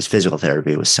PT, because physical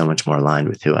therapy was so much more aligned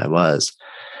with who I was.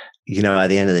 At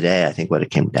the end of the day, I think what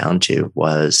it came down to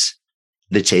was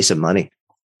the chase of money.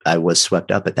 I was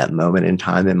swept up at that moment in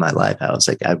time in my life. I was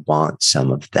like, I want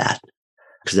some of that,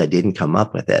 because I didn't come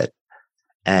up with it.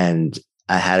 And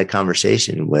I had a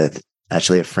conversation with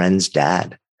actually a friend's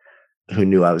dad who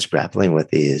knew I was grappling with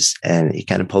these. And he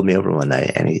kind of pulled me over one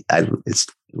night, and it's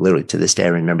literally to this day, I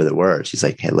remember the words. He's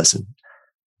like, hey, listen,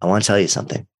 I want to tell you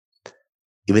something.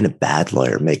 Even a bad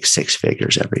lawyer makes 6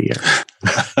 figures every year.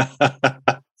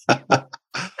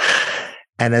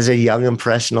 And as a young,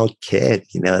 impressionable kid,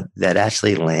 that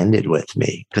actually landed with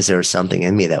me, because there was something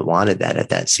in me that wanted that at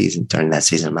that season, during that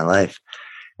season of my life.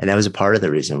 And that was a part of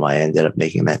the reason why I ended up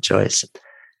making that choice.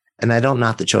 And I don't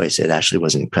knock the choice. It actually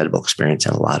was an incredible experience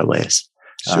in a lot of ways.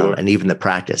 Sure. And even the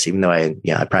practice, even though I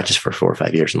practiced for 4 or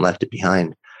 5 years and left it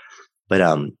behind. But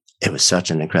it was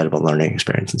such an incredible learning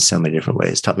experience in so many different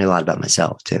ways. It taught me a lot about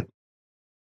myself too.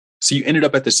 So you ended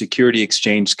up at the Security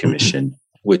Exchange Commission,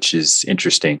 which is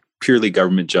interesting. Purely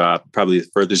government job, probably the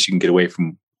furthest you can get away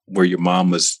from where your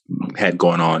mom had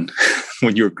going on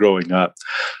when you were growing up.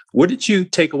 What did you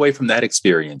take away from that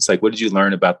experience? Like, what did you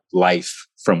learn about life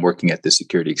from working at the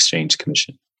Security Exchange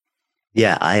Commission?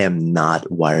 Yeah, I am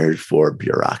not wired for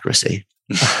bureaucracy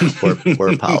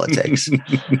or politics.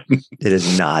 It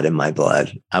is not in my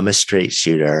blood. I'm a straight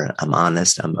shooter. I'm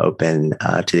honest. I'm open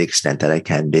to the extent that I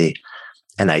can be.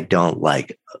 And I don't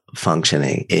like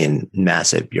functioning in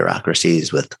massive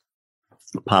bureaucracies with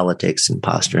politics and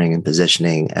posturing and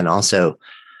positioning, and also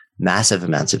massive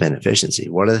amounts of inefficiency.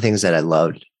 One of the things that I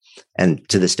loved, and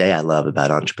to this day I love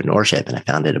about entrepreneurship, and I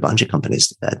founded a bunch of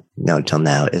companies that until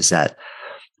now, is that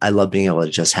I love being able to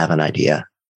just have an idea,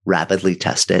 rapidly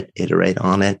test it, iterate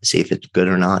on it, see if it's good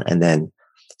or not, and then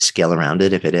scale around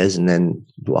it if it is, and then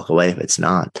walk away if it's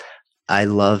not. I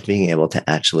love being able to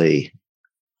actually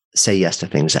say yes to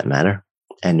things that matter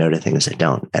and no to things that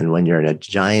don't. And when you're in a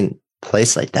giant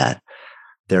place like that,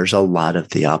 there's a lot of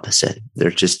the opposite.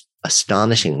 There's just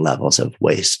astonishing levels of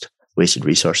wasted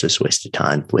resources, wasted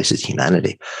time, wasted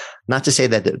humanity. Not to say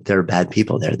that there are bad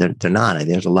people there. They're not. I mean,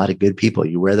 there's a lot of good people.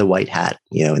 You wear the white hat,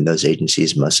 in those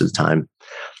agencies most of the time,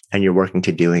 and you're working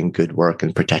to doing good work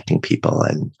and protecting people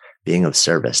and being of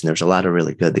service. And there's a lot of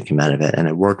really good that came out of it. And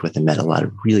I worked with and met a lot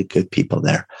of really good people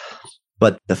there.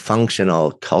 But the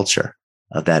functional culture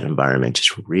of that environment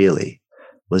just really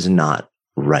was not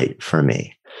right for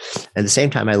me. At the same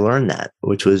time, I learned that,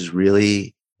 which was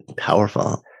really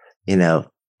powerful. There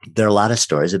are a lot of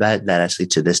stories about it that actually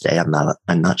to this day,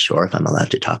 I'm not sure if I'm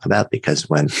allowed to talk about, because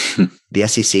when the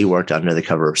SEC worked under the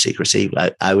cover of secrecy,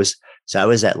 I was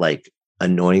that like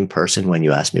annoying person when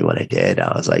you asked me what I did.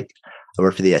 I was like, I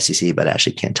worked for the SEC, but I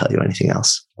actually can't tell you anything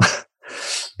else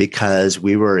because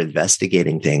we were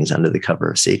investigating things under the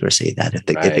cover of secrecy that if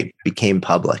it became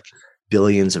public,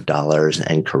 billions of dollars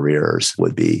and careers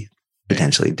would be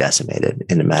potentially decimated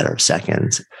in a matter of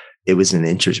seconds. It was an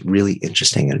really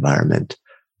interesting environment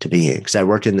to be in because I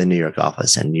worked in the New York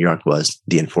office and New York was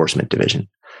the enforcement division.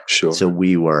 Sure. So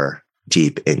we were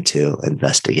deep into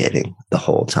investigating the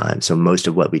whole time. So most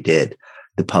of what we did,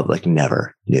 the public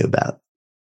never knew about.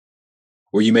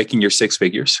 Were you making your six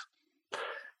figures?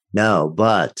 No,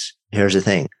 but here's the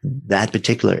thing. That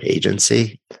particular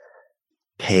agency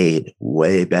paid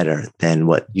way better than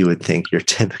what you would think your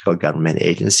typical government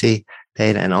agency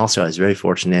paid. And also I was very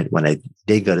fortunate when I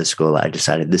did go to school, I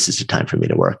decided this is the time for me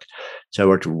to work. So I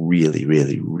worked really,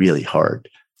 really, really hard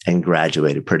and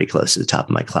graduated pretty close to the top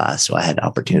of my class. So I had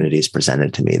opportunities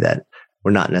presented to me that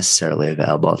were not necessarily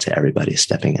available to everybody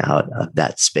stepping out of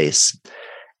that space.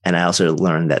 And I also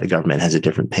learned that the government has a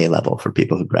different pay level for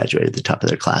people who graduated at the top of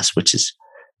their class, which is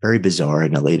very bizarre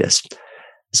and elitist.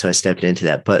 So I stepped into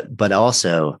that. But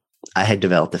also I had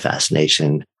developed a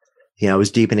fascination. I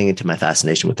was deepening into my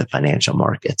fascination with the financial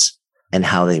markets and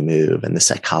how they move and the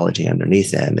psychology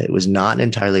underneath them. It was not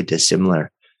entirely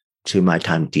dissimilar to my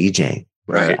time DJing,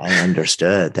 where I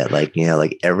understood that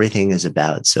everything is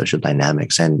about social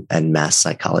dynamics and mass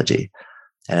psychology.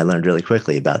 And I learned really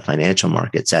quickly about financial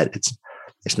markets that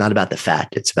it's not about the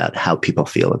fact, it's about how people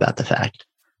feel about the fact.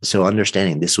 So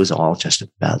understanding this was all just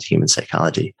about human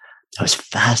psychology. I was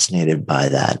fascinated by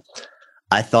that.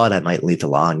 I thought I might leave the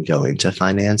law and go into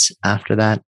finance after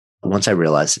that. Once I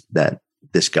realized that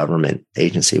this government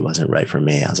agency wasn't right for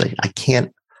me, I was like,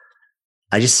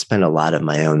 I just spent a lot of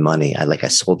my own money. I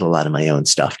sold a lot of my own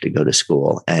stuff to go to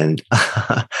school, and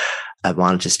I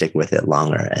wanted to stick with it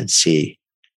longer and see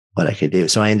what I could do.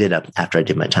 So I ended up, after I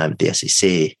did my time at the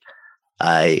SEC,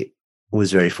 I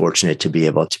was very fortunate to be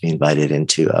able to be invited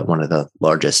into one of the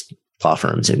largest law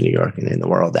firms in New York and in the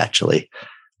world, actually,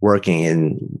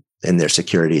 working in their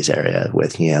securities area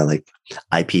with,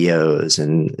 IPOs,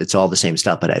 and it's all the same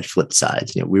stuff, but I had flipped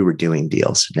sides. We were doing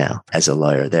deals now as a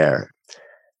lawyer there.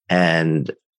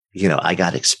 And, I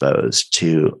got exposed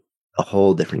to a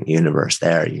whole different universe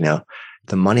there.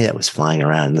 The money that was flying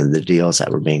around and the deals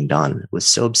that were being done was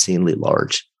so obscenely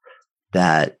large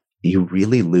that you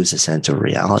really lose a sense of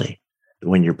reality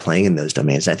when you're playing in those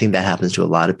domains. I think that happens to a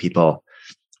lot of people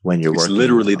when you're working. It's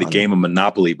literally the game of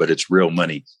Monopoly, but it's real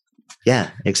money.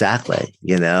 Yeah, exactly.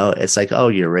 It's like, oh,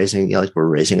 we're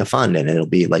raising a fund and it'll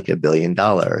be like $1 billion.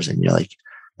 And you're like,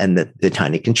 and the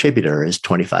tiny contributor is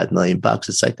 $25 million.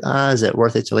 It's like, is it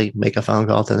worth it to make a phone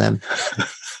call to them?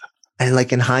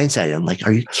 And in hindsight, I'm like,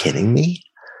 are you kidding me?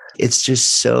 It's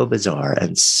just so bizarre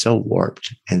and so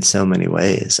warped in so many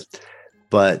ways.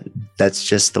 But that's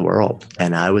just the world.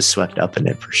 And I was swept up in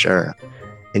it for sure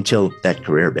until that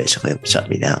career basically shut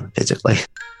me down physically.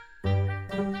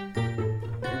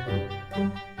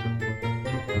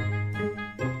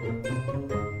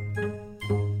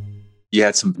 You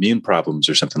had some immune problems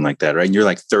or something like that, right? And you're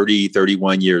like 30,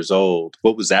 31 years old.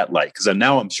 What was that like? Because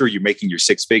now I'm sure you're making your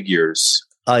six figures.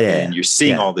 Oh, yeah. And you're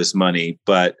seeing all this money,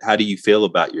 but how do you feel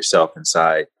about yourself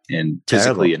inside and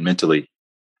physically and mentally?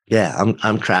 Yeah,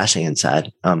 I'm crashing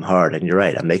inside. I'm hard. And you're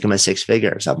right. I'm making my six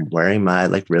figures. I'm wearing my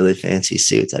really fancy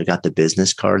suits. I've got the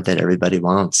business card that everybody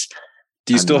wants.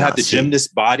 Do you still have the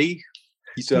gymnast body?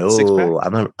 You still have the six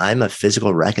pack? I'm a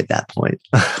physical wreck at that point.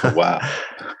 Oh, wow.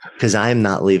 Because I'm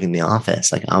not leaving the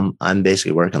office. I'm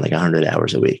basically working 100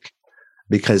 hours a week.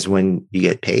 Because when you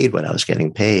get paid what I was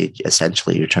getting paid,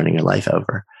 essentially you're turning your life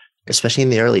over. Especially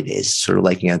in the early days, sort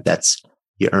of that's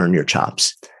you earn your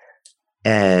chops.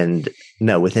 And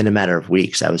no, within a matter of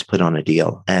weeks, I was put on a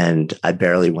deal and I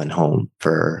barely went home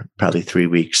for probably 3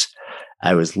 weeks.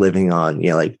 I was living on,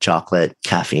 chocolate,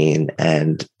 caffeine,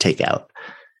 and takeout.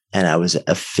 And I was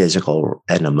a physical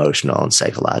and emotional and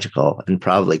psychological and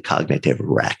probably cognitive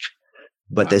wreck.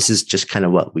 But this is just kind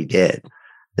of what we did.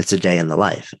 It's a day in the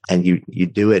life. And you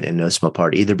do it in no small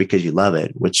part, either because you love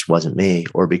it, which wasn't me,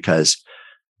 or because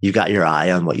you got your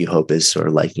eye on what you hope is sort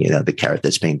of the carrot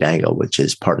that's being dangled, which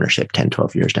is partnership 10,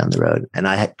 12 years down the road. And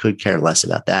I could care less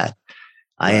about that.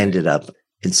 I ended up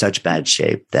in such bad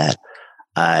shape that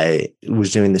I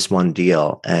was doing this one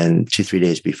deal, and 2-3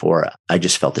 days before, I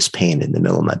just felt this pain in the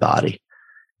middle of my body,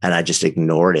 and I just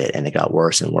ignored it, and it got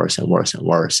worse and worse and worse and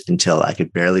worse until I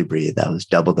could barely breathe. I was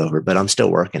doubled over, but I'm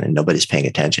still working, and nobody's paying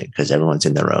attention because everyone's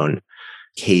in their own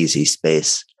hazy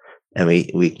space. And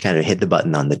we kind of hit the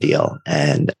button on the deal,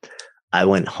 and I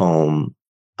went home.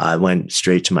 I went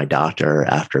straight to my doctor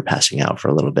after passing out for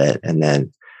a little bit, and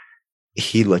then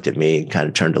he looked at me and kind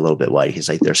of turned a little bit white. He's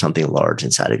like, there's something large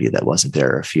inside of you that wasn't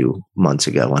there a few months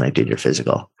ago when I did your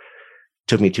physical.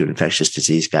 Took me to an infectious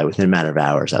disease guy. Within a matter of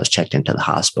hours, I was checked into the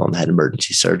hospital and had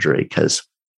emergency surgery because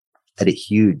I had a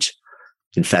huge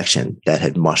infection that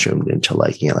had mushroomed into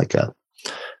like a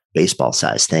baseball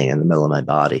sized thing in the middle of my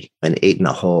body and eaten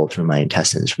a hole through my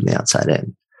intestines from the outside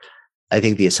in. I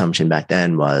think the assumption back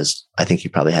then was, I think you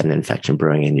probably had an infection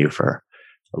brewing in you for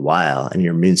a while and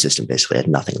your immune system basically had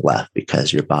nothing left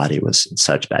because your body was in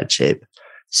such bad shape.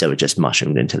 So it just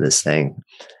mushroomed into this thing.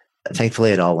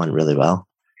 Thankfully, it all went really well.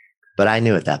 But I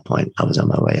knew at that point I was on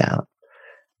my way out.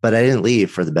 But I didn't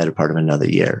leave for the better part of another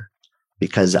year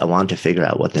because I wanted to figure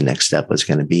out what the next step was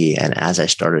going to be. And as I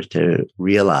started to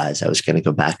realize I was going to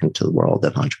go back into the world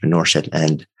of entrepreneurship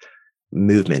and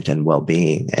movement and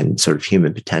well-being and sort of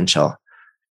human potential,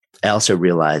 I also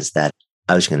realized that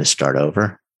I was going to start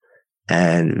over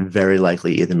and very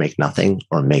likely either make nothing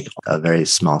or make a very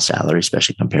small salary,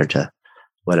 especially compared to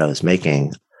what I was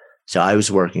making. So I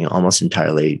was working almost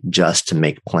entirely just to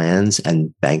make plans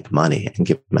and bank money and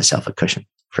give myself a cushion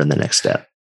for the next step.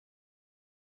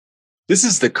 This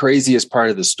is the craziest part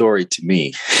of the story to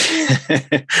me,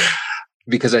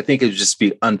 because I think it would just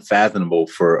be unfathomable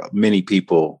for many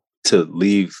people to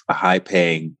leave a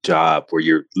high-paying job where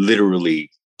you're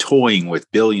literally toying with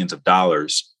billions of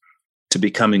dollars to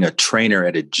becoming a trainer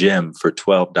at a gym for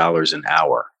 $12 an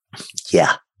hour.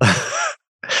 Yeah,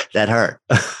 that hurt.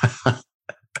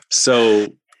 So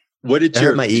what did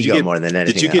hurt my ego more than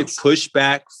anything Did you get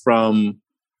pushback from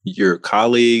your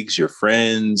colleagues, your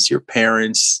friends, your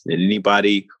parents, and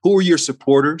anybody? Who were your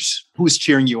supporters? Who was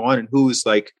cheering you on and who was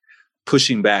like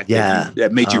pushing back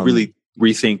that made you really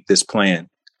rethink this plan?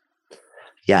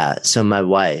 Yeah. So my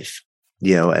wife,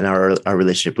 and our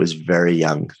relationship was very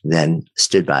young then,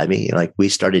 stood by me. Like we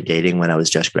started dating when I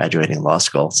was just graduating law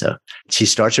school. So she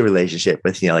starts a relationship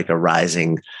with, like a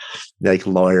rising like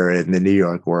lawyer in the New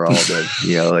York world of,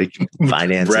 like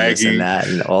finance and this and that.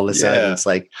 And all of a sudden it's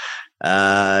like,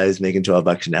 I was making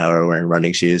 $12 an hour wearing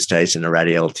running shoes, tights, and a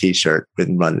radial t-shirt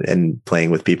and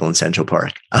playing with people in Central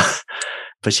Park.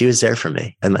 But she was there for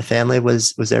me and my family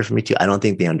was there for me too. I don't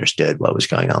think they understood what was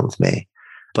going on with me,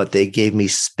 but they gave me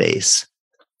space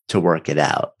to work it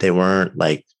out. They weren't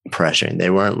like pressuring. They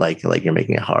weren't like you're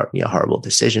making a horrible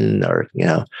decision or,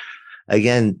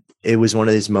 again, it was one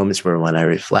of these moments where when I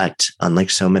reflect, unlike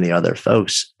so many other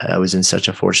folks, I was in such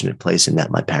a fortunate place in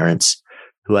that my parents,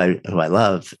 who I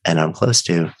love and I'm close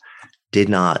to, did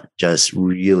not just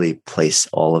really place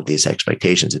all of these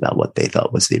expectations about what they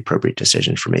thought was the appropriate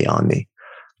decision for me on me.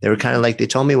 They were kind of like, they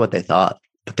told me what they thought,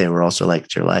 but they were also like,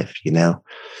 it's your life,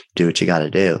 do what you got to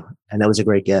do. And that was a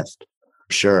great gift.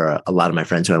 Sure, a lot of my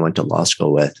friends who I went to law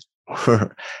school with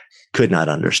could not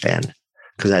understand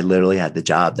because I literally had the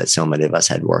job that so many of us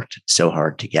had worked so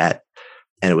hard to get.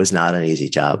 And it was not an easy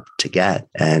job to get.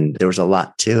 And there was a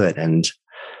lot to it. And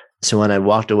so when I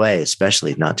walked away,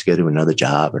 especially not to go to another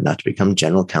job or not to become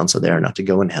general counsel there, not to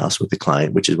go in-house with the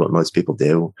client, which is what most people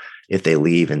do if they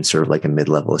leave in sort of like a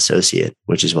mid-level associate,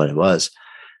 which is what it was.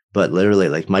 But literally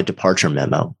like my departure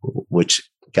memo, which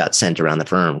got sent around the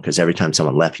firm because every time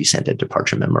someone left, he sent a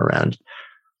departure memo around.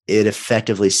 It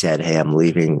effectively said, hey, I'm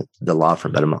leaving the law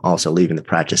firm, but I'm also leaving the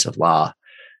practice of law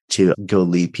to go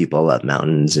lead people up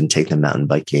mountains and take them mountain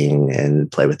biking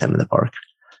and play with them in the park.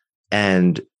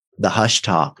 And the hush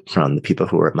talk from the people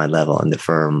who were at my level in the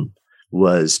firm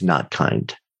was not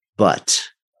kind. But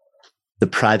the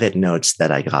private notes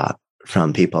that I got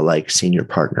from people like senior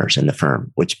partners in the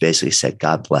firm, which basically said,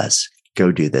 God bless,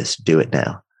 go do this, do it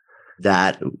now.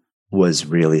 That was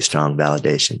really strong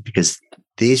validation because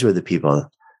these were the people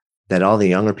that all the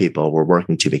younger people were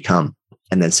working to become.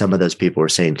 And then some of those people were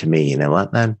saying to me, you know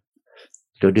what, man,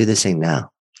 go do this thing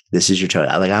now. This is your choice.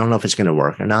 I don't know if it's going to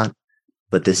work or not,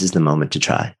 but this is the moment to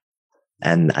try.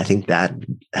 And I think that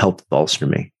helped bolster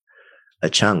me a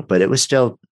chunk, but it was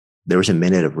still, there was a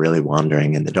minute of really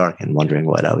wandering in the dark and wondering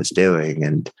what I was doing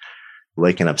and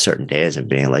waking up certain days and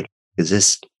being like, is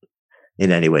this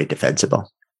in any way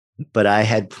defensible? But I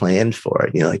had planned for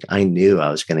it. I knew I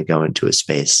was going to go into a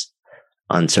space,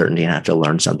 uncertainty, and have to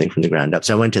learn something from the ground up.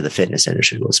 So I went to the fitness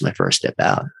industry was my first step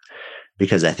out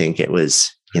because I think it was,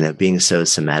 being so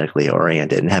somatically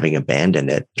oriented and having abandoned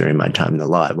it during my time in the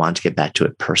law, I wanted to get back to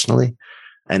it personally.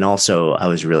 And also I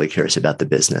was really curious about the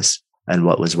business and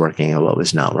what was working and what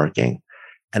was not working.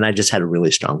 And I just had a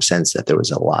really strong sense that there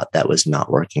was a lot that was not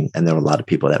working. And there were a lot of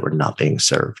people that were not being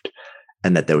served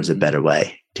and that there was a better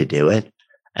way to do it.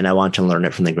 And I want to learn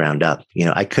it from the ground up.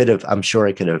 I'm sure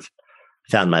I could have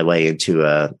found my way into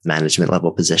a management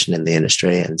level position in the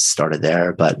industry and started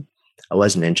there, but I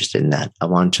wasn't interested in that. I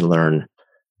wanted to learn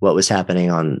what was happening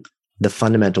on the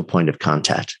fundamental point of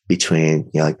contact between,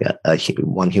 like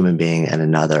one human being and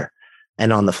another,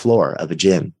 and on the floor of a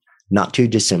gym, not too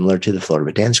dissimilar to the floor of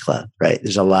a dance club, right?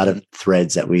 There's a lot of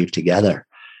threads that weave together.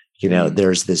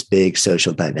 There's this big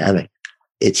social dynamic.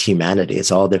 It's humanity.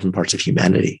 It's all different parts of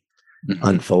humanity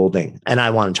unfolding. And I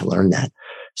wanted to learn that.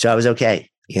 So I was okay,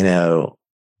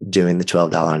 doing the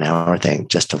 $12 an hour thing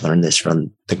just to learn this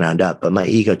from the ground up. But my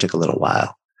ego took a little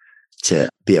while to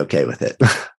be okay with it.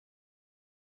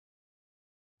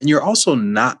 And you're also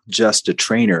not just a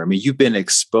trainer. I mean, you've been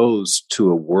exposed to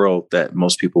a world that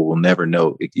most people will never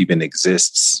know it even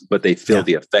exists, but they feel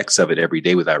the effects of it every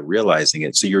day without realizing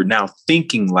it. So you're now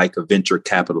thinking like a venture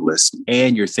capitalist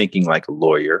and you're thinking like a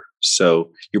lawyer.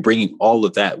 So you're bringing all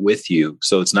of that with you.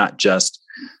 So it's not just,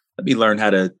 let me learn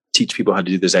how to teach people how to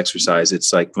do this exercise.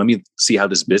 It's like, let me see how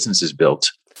this business is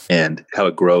built and how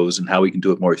it grows and how we can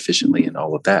do it more efficiently and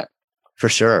all of that. For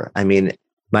sure. I mean,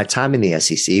 my time in the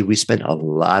SEC, we spent a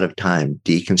lot of time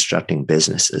deconstructing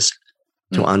businesses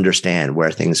to understand where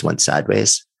things went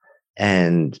sideways.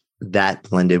 And that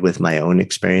blended with my own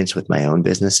experience with my own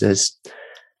businesses,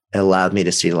 it allowed me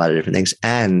to see a lot of different things.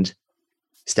 And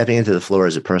stepping into the floor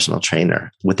as a personal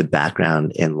trainer with a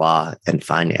background in law and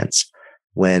finance,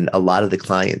 when a lot of the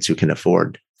clients who can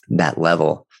afford that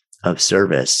level of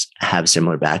service have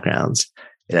similar backgrounds,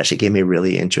 it actually gave me a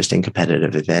really interesting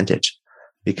competitive advantage,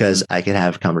 because I could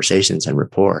have conversations and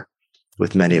rapport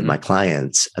with many of my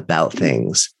clients about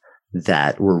things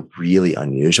that were really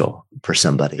unusual for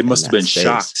somebody. It must have been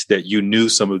shocked that you knew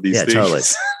some of these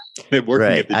things. Totally.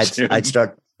 Right. I'd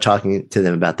start talking to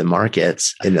them about the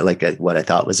markets in what I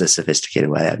thought was a sophisticated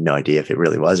way. I have no idea if it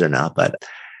really was or not,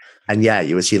 and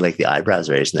you would see like the eyebrows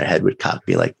raised and their head would cock,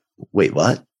 be like, wait,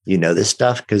 what? You know this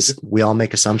stuff? Because we all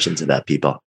make assumptions about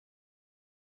people.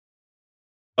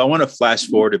 I want to flash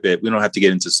forward a bit. We don't have to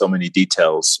get into so many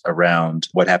details around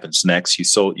what happens next. You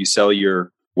sell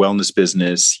your wellness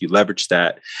business, you leverage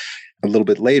that a little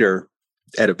bit later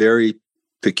at a very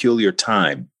peculiar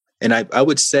time. And I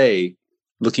would say,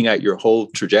 looking at your whole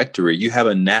trajectory, you have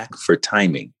a knack for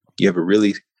timing. You have a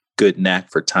really good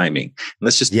knack for timing. And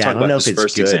let's just talk about this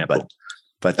first example.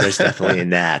 But there's definitely a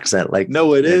knack.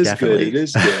 No, it is good. It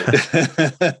is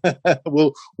good.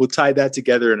 We'll tie that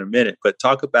together in a minute. But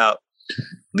talk about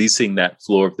leasing that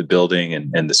floor of the building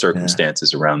and the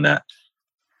circumstances around that.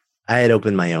 I had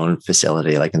opened my own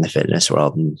facility like in the fitness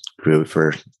world and grew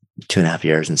for 2.5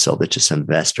 years and sold it to some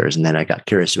investors. And then I got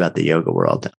curious about the yoga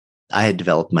world. I had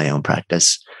developed my own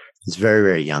practice. I was very,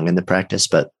 very young in the practice,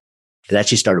 but it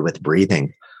actually started with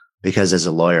breathing, because as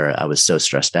a lawyer, I was so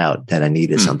stressed out that I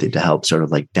needed something to help sort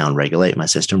of like downregulate my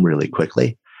system really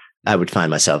quickly. I would find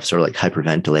myself sort of like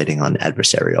hyperventilating on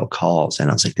adversarial calls. And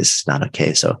I was like, this is not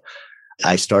okay. So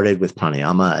I started with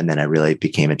pranayama, and then I really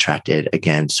became attracted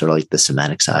again, sort of like the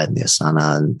somatic side and the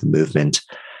asana and the movement.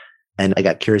 And I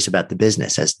got curious about the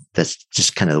business, as that's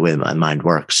just kind of the way my mind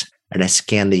works. And I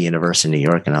scanned the universe in New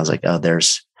York, and I was like, oh,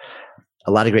 there's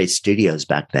a lot of great studios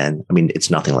back then. I mean, it's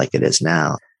nothing like it is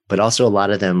now, but also a lot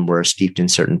of them were steeped in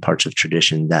certain parts of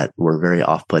tradition that were very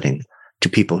off-putting to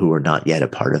people who were not yet a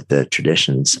part of the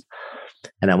traditions.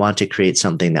 And I wanted to create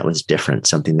something that was different,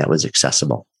 something that was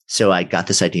accessible. So I got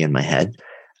this idea in my head.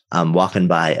 I'm walking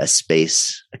by a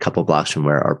space a couple blocks from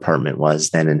where our apartment was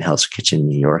then in Hell's Kitchen,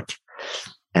 New York.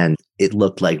 And it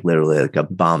looked like literally like a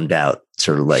bombed out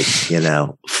sort of like,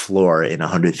 floor in a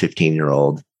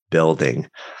 115-year-old building.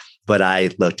 But I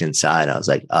looked inside. I was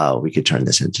like, oh, we could turn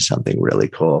this into something really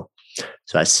cool.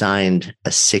 So I signed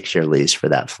a 6-year lease for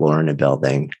that floor in a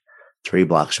building 3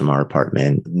 blocks from our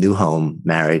apartment, new home,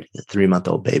 married, a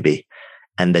 3-month-old baby.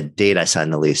 And the date I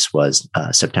signed the lease was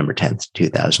September 10th,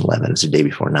 2011. It was the day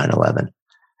before 9/11.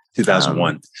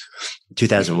 2001.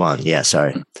 2001. Yeah,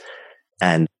 sorry.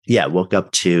 And woke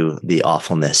up to the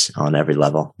awfulness on every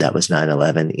level. That was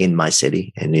 9/11 in my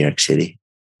city, in New York City.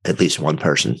 At least one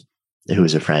person who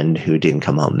was a friend who didn't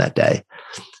come home that day.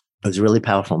 It was a really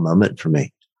powerful moment for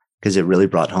me, because it really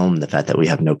brought home the fact that we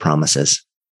have no promises.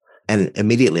 And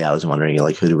immediately I was wondering,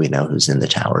 who do we know who's in the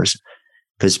towers?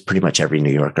 Because pretty much every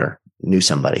New Yorker knew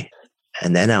somebody.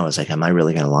 And then I was like, am I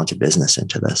really going to launch a business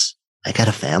into this? I got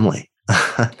a family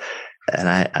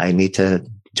and I need to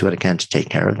do what I can to take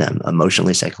care of them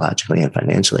emotionally, psychologically, and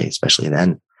financially, especially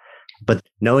then. But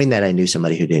knowing that I knew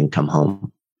somebody who didn't come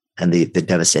home and the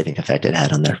devastating effect it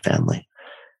had on their family,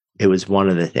 it was one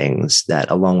of the things that,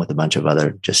 along with a bunch of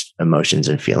other just emotions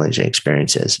and feelings and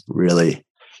experiences, really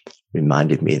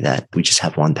reminded me that we just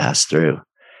have one pass through.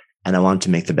 And I wanted to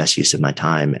make the best use of my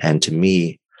time. And to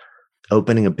me,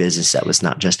 opening a business that was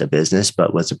not just a business,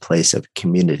 but was a place of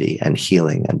community and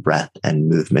healing and breath and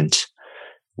movement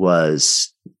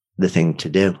was the thing to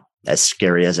do, as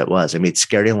scary as it was. I mean, it's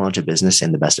scary to launch a business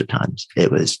in the best of times.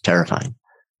 It was terrifying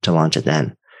to launch it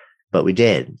then, but we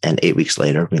did. And 8 weeks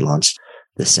later, we launched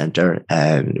the center,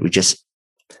 and we just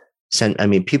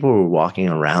people were walking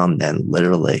around then,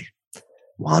 literally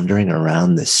wandering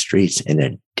around the streets in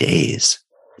a daze,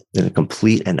 in a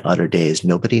complete and utter daze.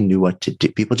 Nobody knew what to do.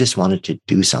 People just wanted to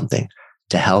do something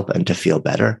to help and to feel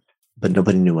better, but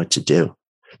nobody knew what to do.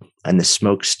 And the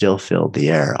smoke still filled the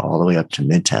air all the way up to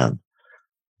Midtown.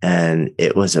 And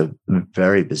it was a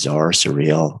very bizarre,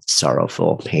 surreal,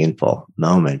 sorrowful, painful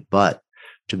moment. But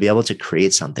to be able to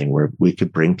create something where we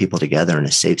could bring people together in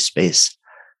a safe space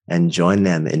and join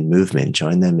them in movement,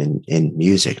 join them in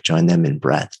music, join them in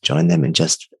breath, join them in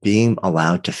just being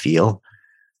allowed to feel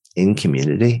in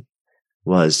community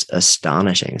was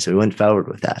astonishing. So we went forward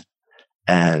with that.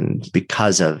 And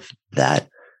because of that,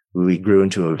 we grew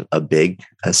into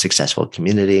a successful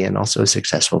community and also a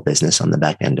successful business on the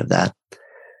back end of that.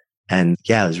 And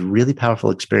yeah, it was a really powerful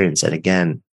experience. And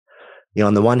again,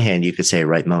 on the one hand, you could say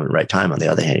right moment, right time. On the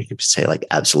other hand, you could say like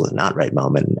absolutely not right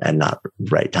moment and not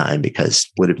right time, because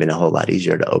it would have been a whole lot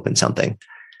easier to open something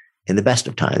in the best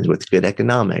of times with good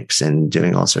economics and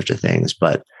doing all sorts of things.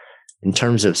 But in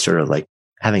terms of sort of like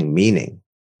having meaning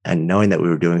and knowing that we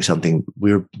were doing something,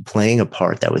 we were playing a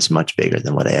part that was much bigger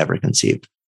than what I ever conceived.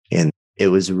 And it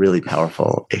was a really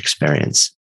powerful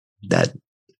experience that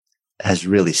has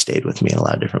really stayed with me in a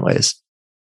lot of different ways.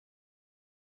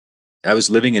 I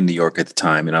was living in New York at the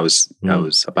time, and I was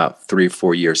about 3 or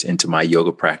 4 years into my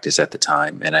yoga practice at the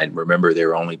time. And I remember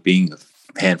there only being a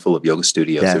handful of yoga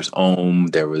studios. Yeah. There's Om,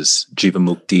 there was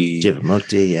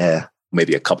Jivamukti, yeah.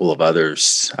 Maybe a couple of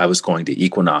others. I was going to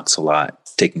Equinox a lot,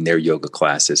 taking their yoga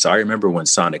classes. So I remember when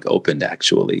Sonic opened,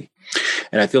 actually.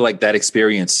 And I feel like that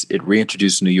experience, it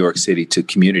reintroduced New York City to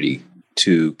community,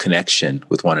 to connection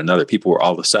with one another. People were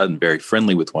all of a sudden very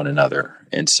friendly with one another.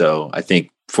 And so I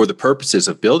think for the purposes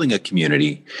of building a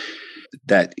community,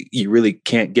 that you really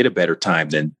can't get a better time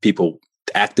than people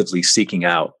actively seeking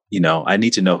out, I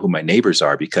need to know who my neighbors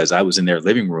are, because I was in their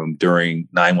living room during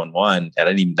 911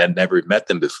 and I'd never met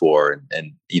them before.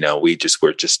 And we just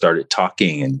started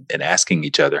talking and asking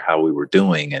each other how we were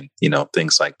doing and,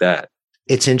 things like that.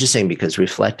 It's interesting because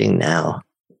reflecting now,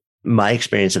 my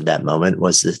experience of that moment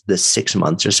was the 6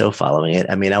 months or so following it.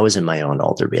 I mean, I was in my own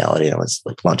altered reality. I was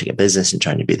like launching a business and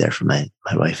trying to be there for my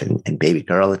wife and baby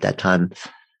girl at that time.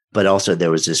 But also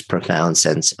there was this profound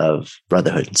sense of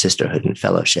brotherhood and sisterhood and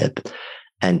fellowship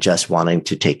and just wanting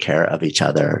to take care of each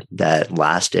other that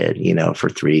lasted, for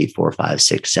 3, 4, 5,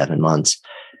 6, 7 months.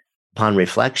 Upon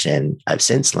reflection, I've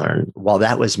since learned, while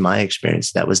that was my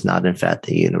experience, that was not in fact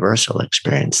the universal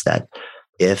experience. That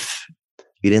if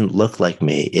you didn't look like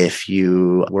me, if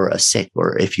you were a Sikh,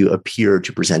 or if you appeared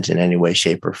to present in any way,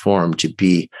 shape, or form to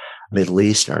be Middle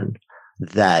Eastern,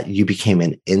 that you became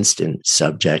an instant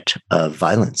subject of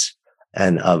violence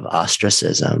and of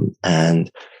ostracism.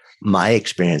 And my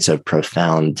experience of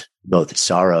profound both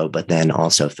sorrow, but then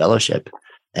also fellowship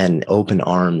and open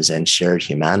arms and shared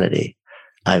humanity,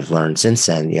 I've learned since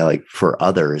then, like for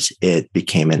others, it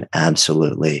became an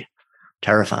absolutely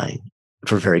terrifying,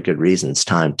 for very good reasons,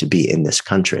 time to be in this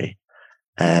country.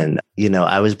 And,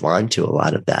 I was blind to a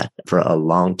lot of that for a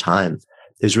long time.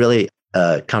 There's really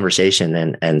a conversation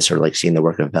and sort of like seeing the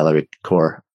work of Valerie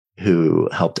Kaur, who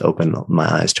helped open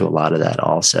my eyes to a lot of that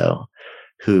also,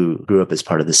 who grew up as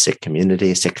part of the Sikh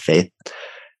community, Sikh faith,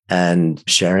 and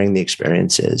sharing the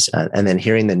experiences and then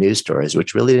hearing the news stories,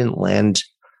 which really didn't land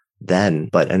then.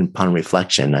 But upon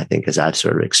reflection, I think as I've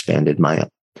sort of expanded my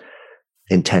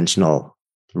intentional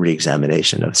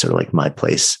reexamination of sort of like my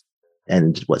place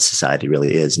and what society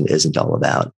really is and isn't all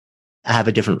about, I have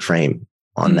a different frame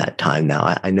on that time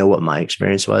now. I know what my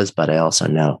experience was, but I also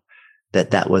know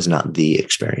that was not the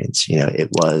experience. It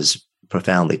was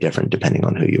profoundly different depending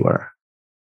on who you were.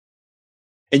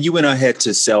 And you went ahead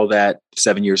to sell that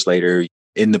 7 years later.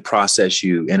 In the process,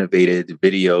 you innovated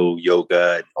video,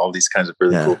 yoga, and all these kinds of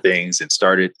really cool things and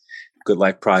started Good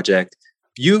Life Project.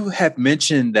 You have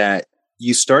mentioned that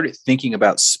you started thinking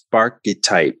about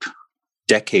Sparketype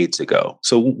decades ago.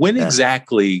 So when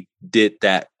exactly did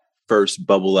that first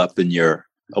bubble up in your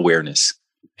awareness?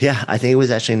 Yeah, I think it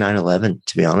was actually 9/11,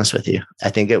 to be honest with you. I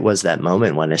think it was that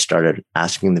moment when I started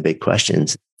asking the big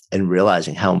questions and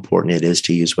realizing how important it is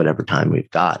to use whatever time we've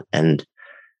got, and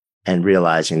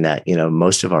realizing that,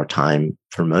 most of our time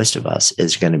for most of us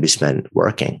is going to be spent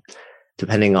working,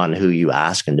 depending on who you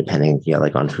ask and depending,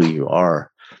 like on who you are.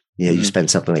 You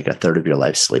spend something like a third of your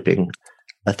life sleeping,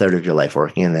 a third of your life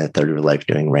working, and then a third of your life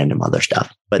doing random other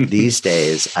stuff. But these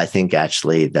days, I think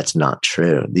actually that's not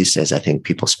true. These days, I think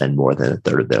people spend more than a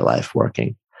third of their life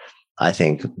working. I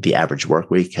think the average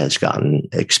work week has gotten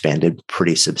expanded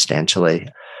pretty substantially.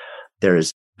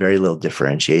 There's very little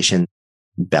differentiation.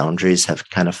 Boundaries have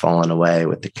kind of fallen away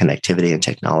with the connectivity and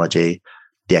technology.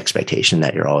 The expectation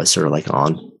that you're always sort of like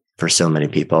on for so many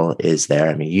people is there.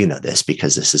 I mean, you know this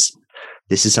because this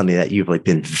is something that you've like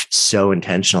been so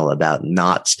intentional about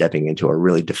not stepping into or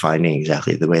really defining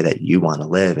exactly the way that you want to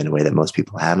live in a way that most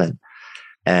people haven't.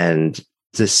 And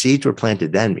the seeds were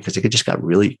planted then because I just got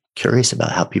really curious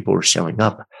about how people were showing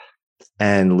up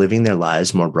and living their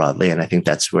lives more broadly. And I think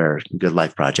that's where Good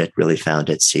Life Project really found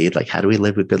its seed. Like, how do we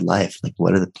live a good life? Like,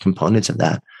 what are the components of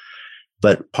that?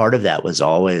 But part of that was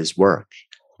always work.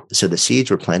 So the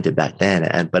seeds were planted back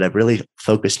then, but I've really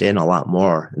focused in a lot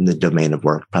more in the domain of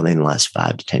work, probably in the last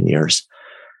 5 to 10 years,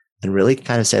 and really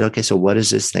kind of said, okay, so what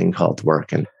is this thing called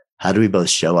work? And how do we both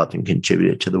show up and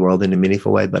contribute to the world in a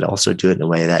meaningful way, but also do it in a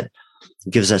way that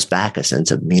gives us back a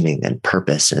sense of meaning and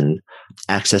purpose and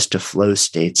access to flow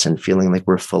states and feeling like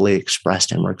we're fully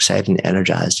expressed and we're excited and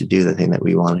energized to do the thing that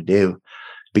we want to do.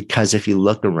 Because if you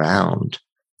look around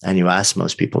and you ask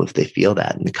most people if they feel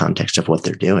that in the context of what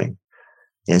they're doing,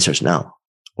 the answer is no.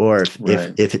 Or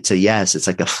if it's a yes, it's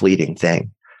like a fleeting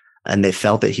thing. And they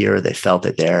felt it here, they felt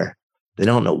it there. They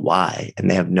don't know why, and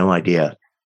they have no idea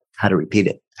how to repeat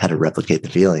it, how to replicate the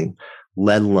feeling,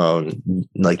 let alone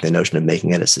like the notion of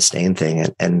making it a sustained thing.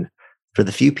 And for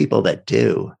the few people that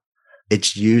do,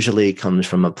 it usually comes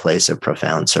from a place of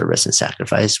profound service and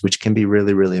sacrifice, which can be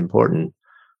really, really important.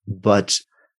 But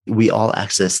we all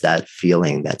access that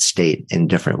feeling, that state in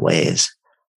different ways.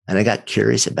 And I got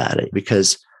curious about it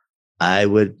because I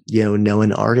would, know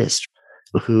an artist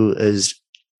who is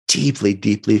deeply,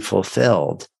 deeply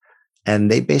fulfilled.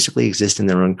 And they basically exist in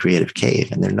their own creative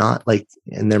cave. And they're not like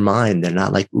in their mind, they're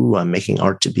not like, ooh, I'm making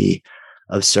art to be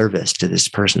of service to this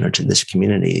person or to this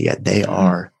community. Yet they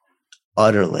are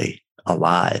utterly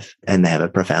alive and they have a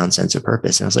profound sense of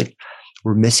purpose. And I was like,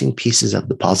 we're missing pieces of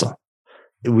the puzzle.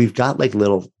 We've got like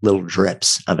little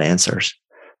drips of answers,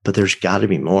 but there's got to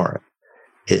be more.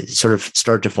 It sort of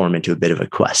started to form into a bit of a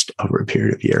quest over a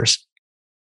period of years.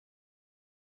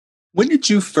 When did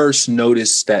you first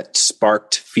notice that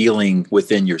sparked feeling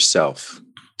within yourself?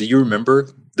 Do you remember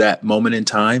that moment in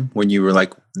time when you were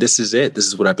like, this is it? This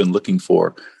is what I've been looking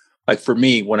for. Like for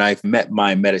me, when I met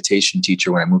my meditation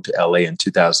teacher, when I moved to LA in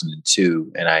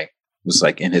 2002, and I was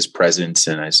like in his presence,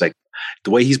 and I was like,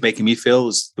 the way he's making me feel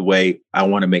is the way I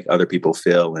want to make other people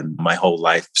feel. And my whole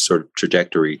life sort of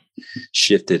trajectory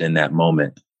shifted in that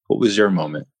moment. What was your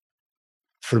moment?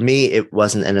 For me, it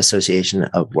wasn't an association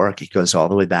of work. It goes all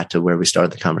the way back to where we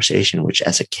started the conversation, which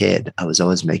as a kid, I was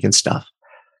always making stuff.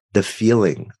 The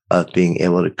feeling of being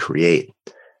able to create,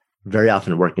 very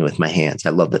often working with my hands.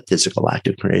 I love the physical act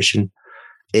of creation.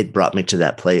 It brought me to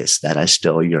that place that I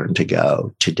still yearn to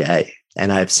go today.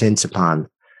 And I've since, upon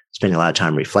spending a lot of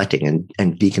time reflecting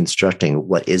and deconstructing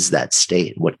what is that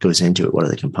state, what goes into it, what are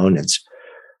the components,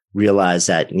 realize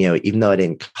that, even though I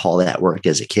didn't call that work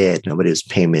as a kid, nobody was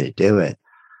paying me to do it.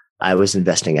 I was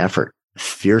investing effort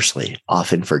fiercely,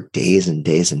 often for days and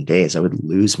days and days. I would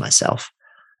lose myself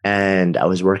and I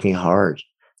was working hard.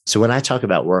 So when I talk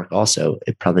about work also,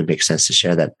 it probably makes sense to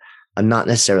share that I'm not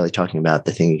necessarily talking about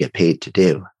the thing you get paid to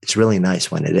do. It's really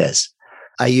nice when it is.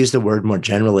 I use the word more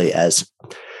generally as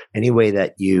any way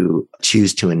that you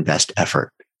choose to invest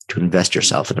effort, to invest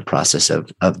yourself in the process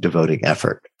of devoting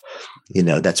effort.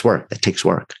 That's work. That takes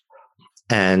work.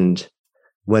 And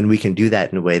when we can do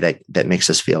that in a way that makes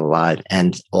us feel alive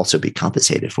and also be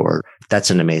compensated for it, that's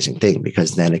an amazing thing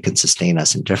because then it can sustain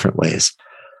us in different ways.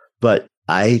 But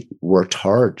I worked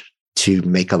hard to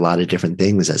make a lot of different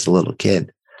things as a little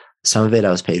kid. Some of it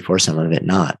I was paid for, some of it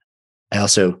not. I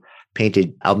also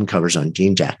painted album covers on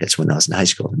jean jackets when I was in high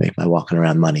school to make my walking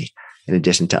around money, in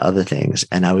addition to other things.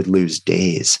 And I would lose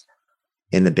days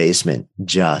in the basement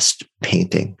just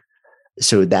painting.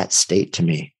 So that state to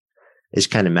me is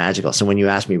kind of magical. So when you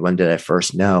ask me, when did I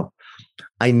first know?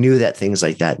 I knew that things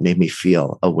like that made me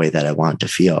feel a way that I want to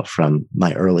feel from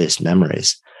my earliest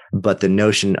memories. But the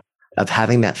notion of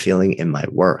having that feeling in my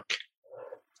work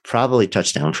probably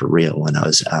touched down for real when I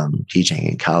was teaching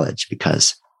in college,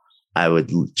 because I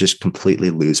would just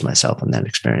completely lose myself in that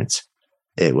experience.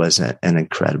 It was an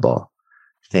incredible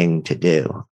thing to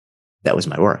do. That was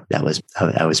my work.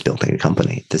 I was building a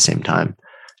company at the same time.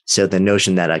 So the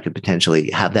notion that I could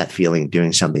potentially have that feeling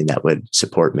doing something that would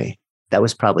support me, that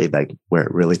was probably like where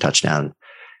it really touched down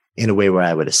in a way where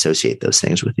I would associate those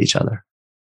things with each other.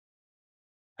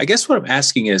 I guess what I'm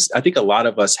asking is, I think a lot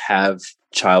of us have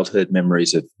childhood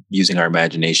memories of using our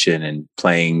imagination and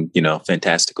playing,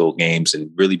 fantastical games and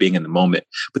really being in the moment,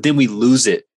 but then we lose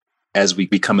it as we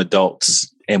become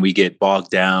adults and we get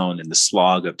bogged down in the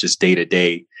slog of just day to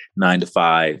day, 9 to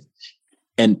 5.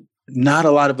 And not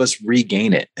a lot of us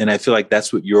regain it. And I feel like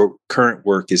that's what your current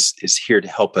work is here to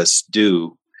help us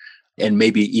do, and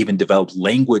maybe even develop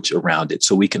language around it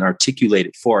so we can articulate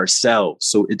it for ourselves.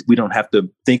 So we don't have to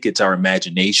think it's our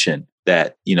imagination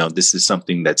that, this is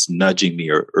something that's nudging me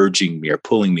or urging me or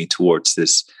pulling me towards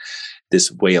this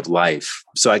way of life.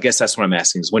 So I guess that's what I'm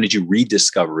asking is, when did you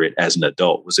rediscover it as an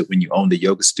adult? Was it when you owned a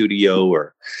yoga studio,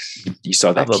 or you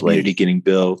saw that community getting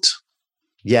built?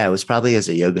 Yeah, it was probably as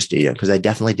a yoga studio, because I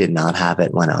definitely did not have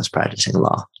it when I was practicing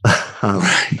law.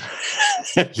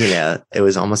 It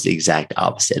was almost the exact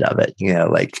opposite of it.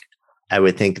 Like I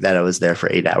would think that I was there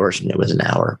for 8 hours and it was an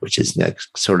hour, which is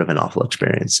sort of an awful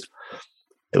experience.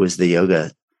 It was the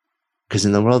yoga, because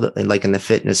in the world, like in the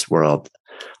fitness world,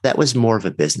 that was more of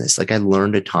a business. Like I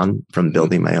learned a ton from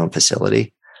building my own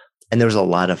facility, and there was a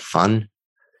lot of fun.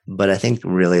 But I think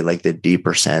really like the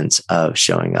deeper sense of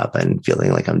showing up and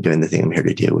feeling like I'm doing the thing I'm here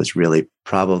to do was really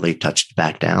probably touched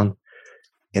back down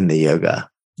in the yoga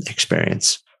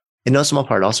experience. In no small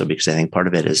part also because I think part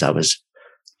of it is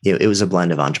it was a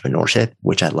blend of entrepreneurship,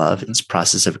 which I love. It's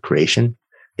process of creation.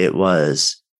 It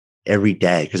was every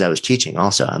day, because I was teaching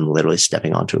also, I'm literally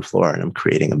stepping onto a floor and I'm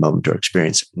creating a moment or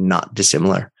experience not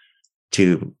dissimilar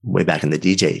to way back in the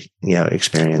DJ,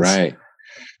 experience. Right.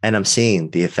 And I'm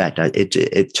seeing the effect.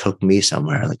 It took me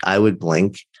somewhere. Like I would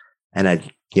blink and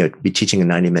I'd, be teaching a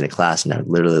 90-minute class, and I would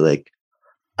literally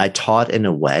I taught in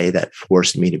a way that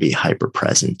forced me to be hyper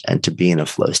present and to be in a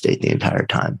flow state the entire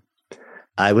time.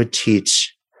 I would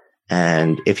teach,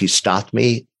 and if you stopped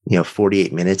me,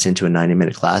 48 minutes into a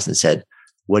 90-minute class and said,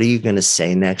 what are you going to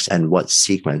say next? And what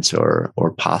sequence or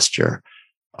posture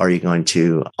are you going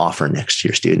to offer next to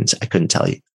your students? I couldn't tell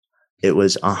you. It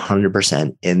was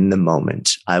 100% in the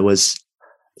moment. I was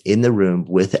in the room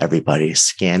with everybody,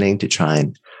 scanning to try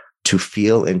and to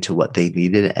feel into what they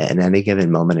needed at any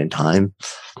given moment in time.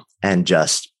 And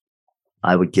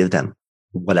I would give them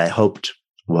what I hoped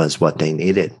was what they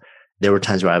needed. There were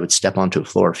times where I would step onto a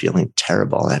floor feeling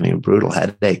terrible, having a brutal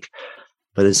headache.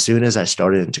 But as soon as I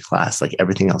started into class, like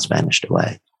everything else vanished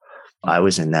away. I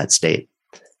was in that state.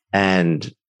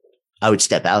 And I would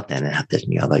step out then and have to,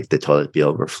 the toilet be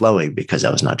overflowing because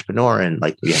I was an entrepreneur and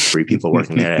we had 3 people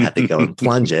working there. I had to go and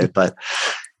plunge it. But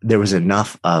there was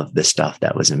enough of the stuff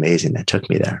that was amazing that took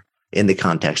me there in the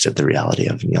context of the reality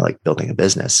of, building a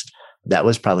business. That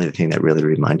was probably the thing that really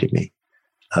reminded me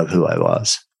of who I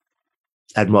was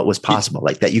and what was possible,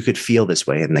 like that you could feel this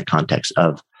way in the context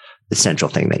of the central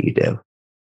thing that you do.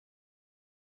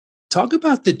 Talk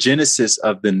about the genesis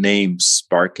of the name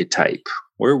Sparketype.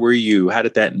 Where were you? How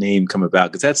did that name come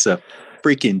about? Because that's a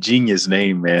freaking genius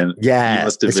name, man. Yeah, you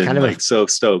must have been so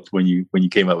stoked when you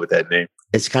came up with that name.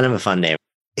 It's kind of a fun name.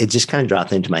 It just kind of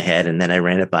dropped into my head, and then I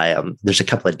ran it by. There's a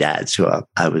couple of dads who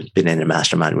I've been in a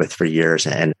mastermind with for years,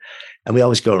 and we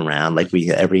always go around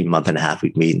every month and a half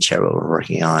we'd meet and share what we're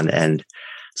working on. And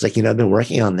it's I've been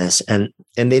working on this, and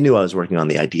they knew I was working on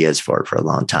the ideas for it for a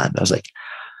long time. I was like,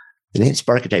 the name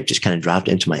Sparketype just kind of dropped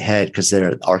into my head because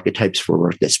there are archetypes for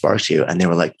work that sparks you. And they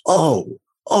were like, oh,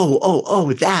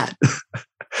 that.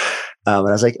 And I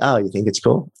was like, oh, you think it's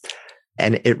cool?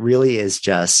 And it really is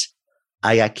just,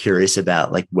 I got curious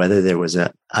about whether there was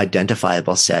an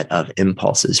identifiable set of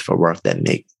impulses for work that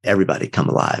make everybody come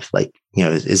alive.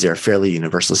 Is there a fairly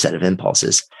universal set of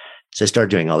impulses? So I started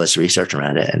doing all this research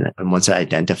around it. And once I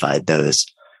identified those,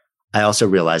 I also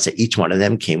realized that each one of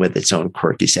them came with its own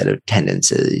quirky set of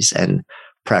tendencies and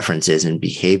preferences and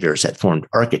behaviors that formed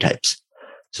archetypes.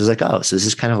 So I was like, so this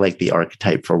is kind of like the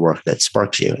archetype for work that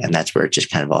sparks you. And that's where it just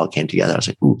kind of all came together. I was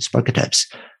like, ooh, Sparketypes.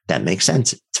 That makes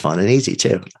sense. It's fun and easy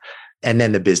too. And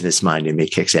then the business mind in me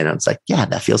kicks in. And it's like, yeah,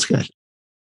 that feels good.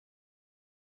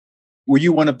 Were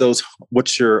you one of those,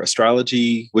 what's your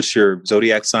astrology, what's your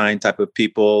zodiac sign type of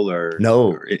people? Or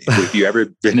no? Or have you ever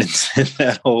been in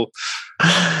that whole?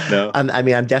 No.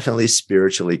 I'm definitely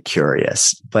spiritually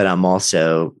curious, but I'm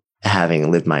also,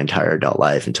 having lived my entire adult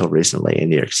life until recently in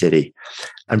New York City,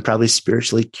 I'm probably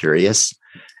spiritually curious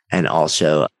and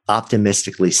also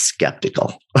optimistically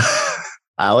skeptical.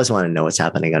 I always want to know what's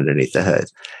happening underneath the hood.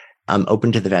 I'm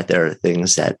open to the fact there are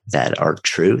things that are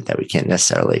true that we can't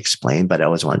necessarily explain, but I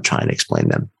always want to try and explain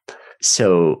them.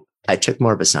 So I took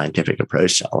more of a scientific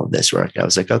approach to all of this work. I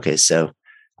was like, okay, so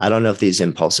I don't know if these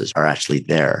impulses are actually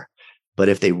there, but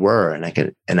if they were, and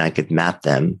I could map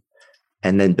them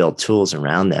and then build tools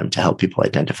around them to help people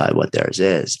identify what theirs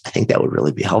is, I think that would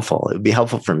really be helpful. It would be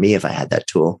helpful for me if I had that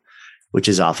tool, which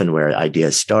is often where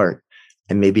ideas start.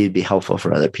 And maybe it'd be helpful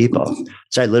for other people.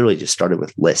 So I literally just started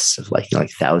with lists of like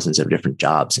thousands of different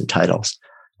jobs and titles.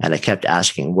 And I kept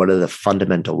asking, what are the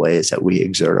fundamental ways that we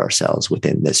exert ourselves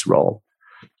within this role?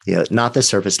 Not the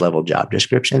surface level job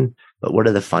description, but what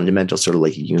are the fundamental sort of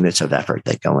like units of effort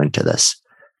that go into this?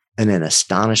 And in an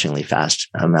astonishingly fast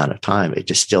amount of time, it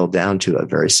distilled down to a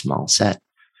very small set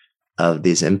of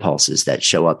these impulses that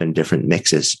show up in different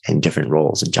mixes and different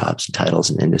roles and jobs and titles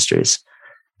and industries.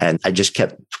 And I just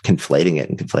kept conflating it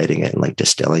and like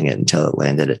distilling it until it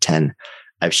landed at 10.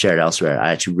 I've shared elsewhere,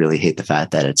 I actually really hate the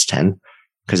fact that it's 10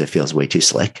 because it feels way too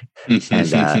slick. And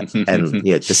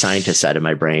the scientist side of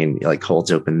my brain like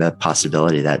holds open the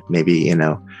possibility that maybe,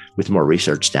 with more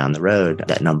research down the road,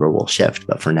 that number will shift.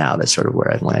 But for now, that's sort of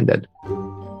where I've landed.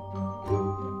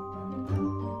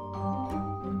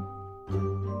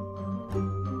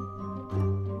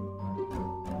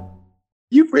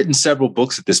 You've written several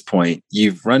books at this point.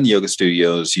 You've run yoga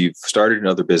studios. You've started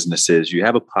other businesses. You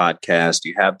have a podcast.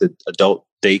 You have the adult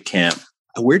day camp.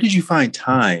 Where did you find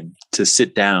time to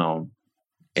sit down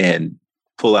and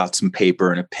pull out some paper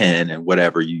and a pen and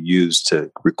whatever you use to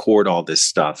record all this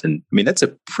stuff? And I mean, that's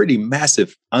a pretty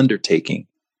massive undertaking.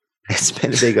 It's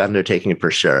been a big undertaking for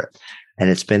sure. And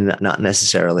it's been not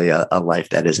necessarily a life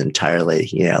that is entirely,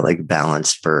 like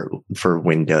balanced for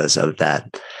windows of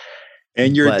that.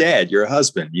 And you're a dad, you're a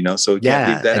husband, so you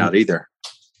can't leave that out either.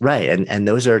 Right. And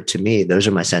those are, to me, those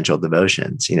are my central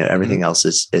devotions. Everything else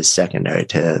is secondary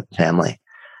to family.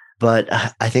 But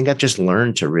I think I've just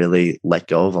learned to really let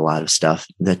go of a lot of stuff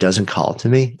that doesn't call to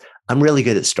me. I'm really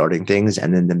good at starting things.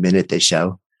 And then the minute they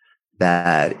show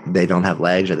that they don't have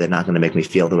legs or they're not going to make me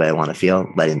feel the way I want to feel,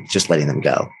 letting them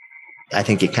go. I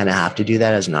think you kind of have to do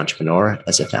that as an entrepreneur,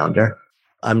 as a founder.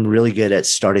 I'm really good at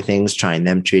starting things, trying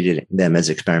them, treating them as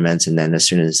experiments. And then as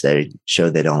soon as they show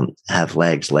they don't have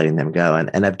legs, letting them go.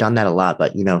 And I've done that a lot.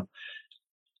 But,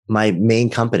 my main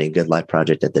company, Good Life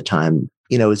Project at the time,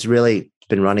 it's really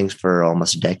been running for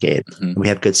almost a decade. Mm-hmm. We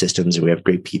have good systems and we have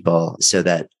great people so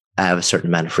that I have a certain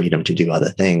amount of freedom to do other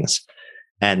things.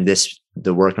 And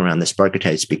the work around the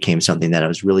Sparketypes became something that I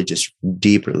was really just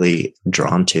deeply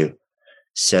drawn to.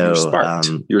 So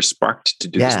you were sparked to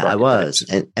do this. Yeah, I was.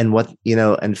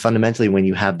 And fundamentally, when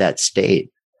you have that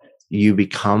state, you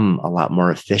become a lot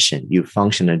more efficient. You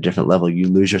function at a different level. You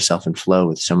lose yourself in flow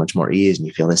with so much more ease and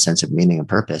you feel a sense of meaning and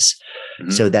purpose.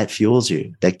 Mm-hmm. So that fuels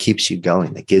you, that keeps you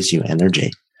going, that gives you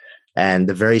energy. And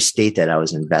the very state that I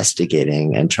was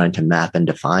investigating and trying to map and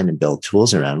define and build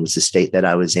tools around was the state that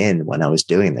I was in when I was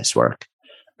doing this work.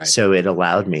 Right. So it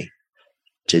allowed me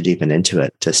to deepen into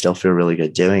it, to still feel really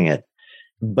good doing it.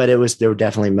 But there were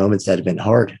definitely moments that have been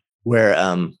hard where,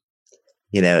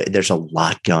 there's a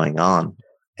lot going on.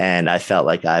 And I felt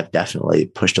like I've definitely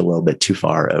pushed a little bit too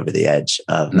far over the edge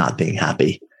of not being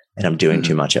happy and I'm doing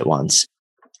too much at once.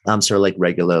 I'm sort of like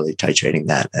regularly titrating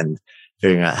that and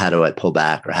figuring out how do I pull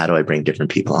back or how do I bring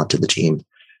different people onto the team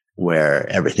where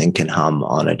everything can hum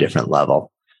on a different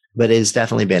level. But it's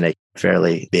definitely been a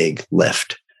fairly big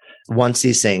lift. Once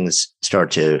these things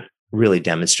start to really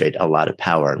demonstrate a lot of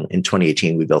power. In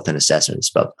 2018, we built an assessment,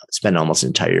 spent almost an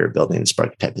entire year building the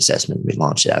Sparketype assessment. We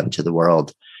launched it out into the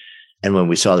world. And when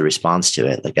we saw the response to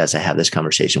it, like as I have this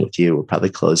conversation with you, we're probably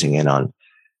closing in on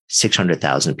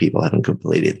 600,000 people having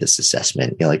completed this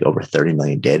assessment, like over 30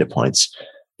 million data points.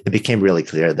 It became really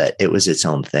clear that it was its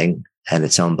own thing and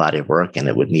its own body of work, and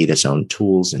it would need its own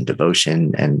tools and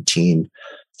devotion and team.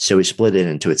 So we split it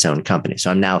into its own company.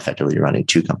 So I'm now effectively running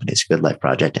two companies, Good Life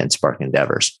Project and Spark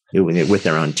Endeavors, with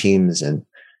their own teams. And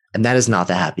that is not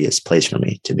the happiest place for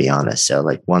me, to be honest. So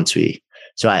like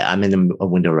I'm in a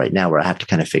window right now where I have to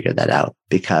kind of figure that out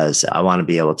because I want to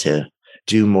be able to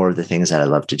do more of the things that I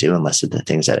love to do and less of the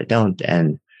things that I don't.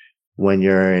 And when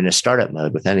you're in a startup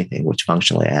mode with anything, which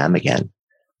functionally I am again,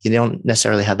 you don't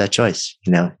necessarily have that choice.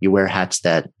 You wear hats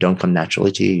that don't come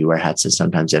naturally to you. You wear hats that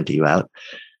sometimes empty you out.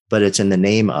 But it's in the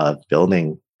name of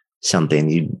building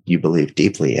something you believe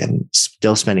deeply and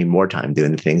still spending more time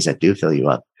doing the things that do fill you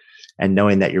up and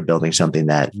knowing that you're building something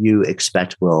that you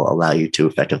expect will allow you to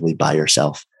effectively buy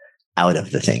yourself out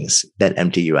of the things that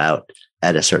empty you out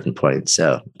at a certain point.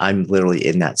 So I'm literally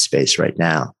in that space right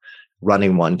now,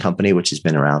 running one company, which has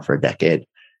been around for a decade,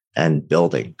 and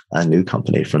building a new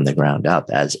company from the ground up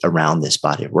as around this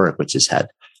body of work, which has had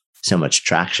so much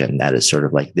traction that is sort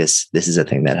of like this is a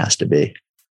thing that has to be.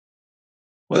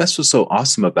 Well, that's what's so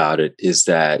awesome about it is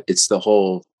that it's the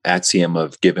whole axiom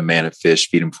of give a man a fish,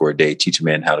 feed him for a day, teach a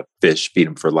man how to fish, feed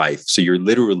him for life. So you're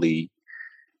literally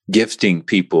gifting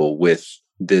people with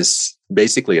this,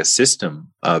 basically a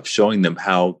system of showing them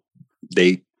how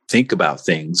they think about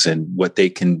things and what they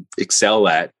can excel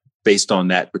at based on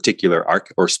that particular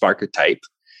arc or Sparketype.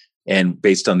 and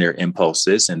based on their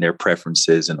impulses and their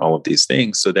preferences and all of these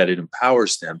things, so that it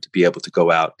empowers them to be able to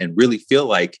go out and really feel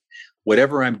like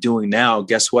whatever I'm doing now,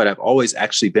 guess what? I've always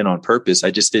actually been on purpose. I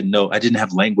just didn't know, I didn't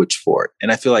have language for it.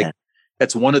 And I feel like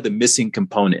that's one of the missing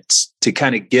components to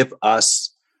kind of give us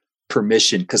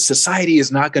permission, because society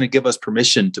is not going to give us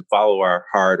permission to follow our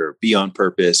heart or be on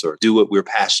purpose or do what we're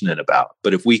passionate about.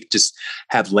 But if we just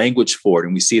have language for it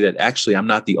and we see that actually I'm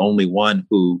not the only one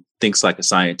who thinks like a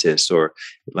scientist or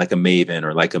like a maven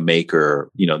or like a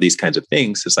maker, or, these kinds of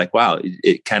things, it's like, wow,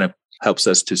 it kind of helps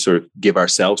us to sort of give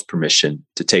ourselves permission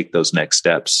to take those next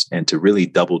steps and to really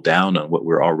double down on what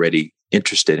we're already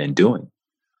interested in doing.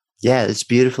 Yeah, it's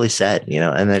beautifully said,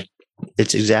 and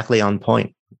it's exactly on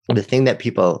point. The thing that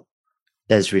people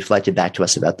has reflected back to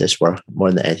us about this work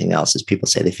more than anything else is people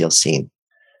say they feel seen.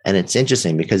 And it's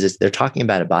interesting because they're talking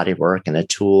about a body of work and a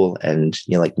tool and,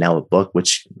 like now a book,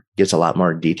 which gives a lot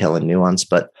more detail and nuance.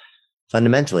 But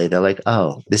fundamentally, they're like,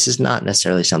 oh, this is not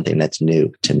necessarily something that's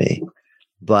new to me,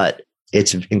 but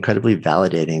it's incredibly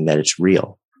validating that it's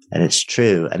real and it's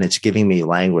true. And it's giving me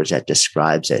language that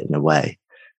describes it in a way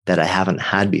that I haven't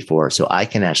had before. So I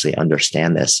can actually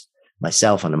understand this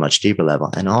myself on a much deeper level.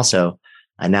 And also,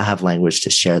 I now have language to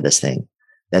share this thing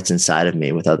that's inside of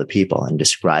me with other people and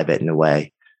describe it in a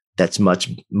way that's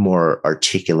much more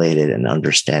articulated and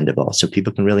understandable. So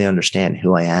people can really understand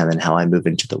who I am and how I move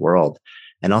into the world.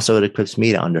 And also it equips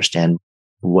me to understand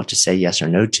what to say yes or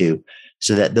no to,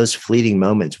 so that those fleeting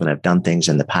moments when I've done things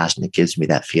in the past and it gives me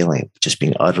that feeling of just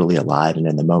being utterly alive and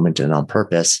in the moment and on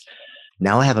purpose,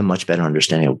 now I have a much better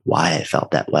understanding of why I felt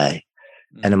that way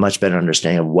and a much better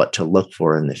understanding of what to look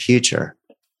for in the future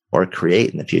or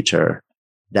create in the future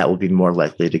that will be more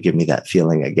likely to give me that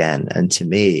feeling again. And to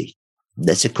me,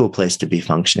 that's a cool place to be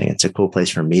functioning. It's a cool place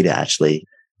for me to actually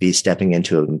be stepping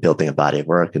into and building a body of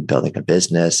work and building a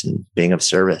business and being of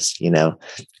service,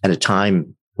 at a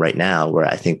time right now where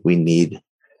I think we need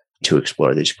to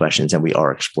explore these questions, and we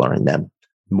are exploring them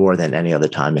more than any other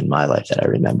time in my life that I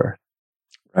remember.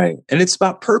 Right. And it's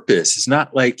about purpose. It's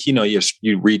not like,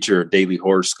 you read your daily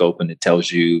horoscope and it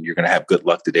tells you you're going to have good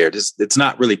luck today. It's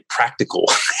not really practical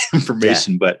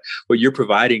information, but what you're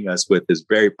providing us with is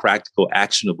very practical,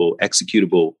 actionable,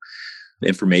 executable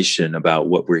information about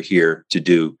what we're here to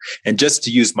do. And just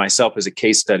to use myself as a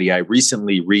case study, I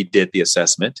recently redid the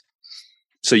assessment.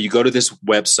 So you go to this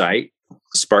website,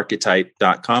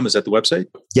 Sparketype.com. Is that the website?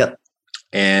 Yep.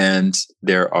 And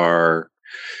there are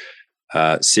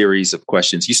series of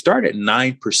questions. You start at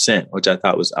 9%, which I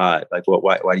thought was odd. Like,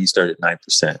 why do you start at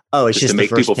 9%? Oh, it's just to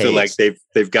make people feel like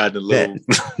they've gotten a little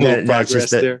progress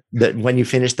there. When you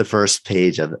finish the first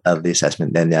page of the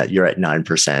assessment, then you're at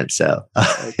 9%. So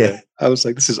okay. I was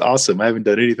like, this is awesome. I haven't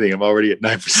done anything. I'm already at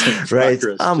 9%. Right.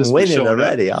 I'm winning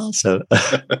already. Also.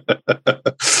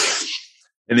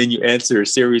 And then you answer a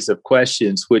series of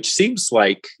questions, which seems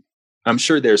like, I'm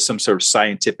sure there's some sort of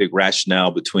scientific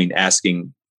rationale between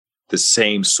asking the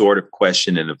same sort of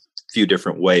question in a few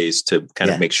different ways to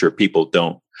kind of make sure people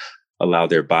don't allow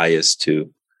their bias to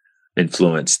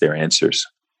influence their answers.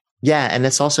 Yeah. And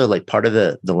it's also like part of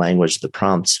the language, the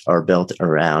prompts are built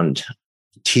around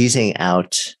teasing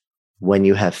out when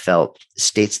you have felt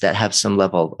states that have some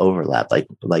level of overlap,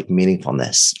 like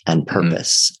meaningfulness and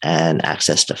purpose and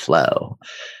access to flow,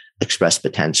 expressed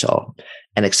potential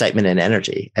and excitement and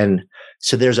energy. And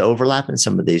so there's overlap in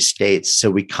some of these states. So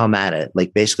we come at it,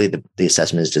 like basically the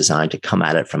assessment is designed to come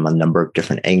at it from a number of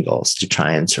different angles to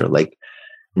try and sort of like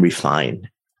refine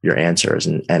your answers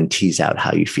and tease out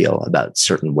how you feel about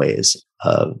certain ways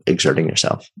of exerting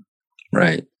yourself.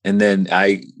 Right. And then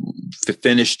I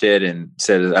finished it and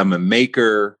said, I'm a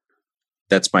maker.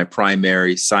 That's my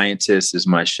primary. Scientist is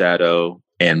my shadow,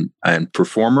 and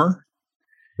performer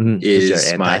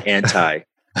is my anti.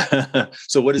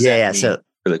 So what does that mean? So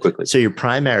really quickly. So your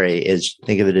primary is,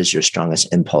 think of it as your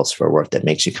strongest impulse for work that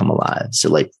makes you come alive. So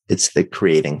like it's the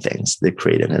creating things, the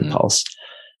creative impulse.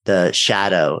 The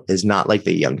shadow is not like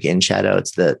the Jungian shadow.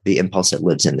 It's the impulse that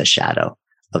lives in the shadow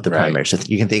of the primary. So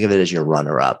you can think of it as your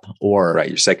runner up or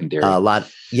your secondary. A lot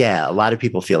of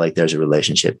people feel like there's a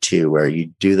relationship too, where you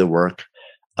do the work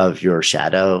of your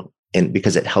shadow and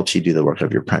because it helps you do the work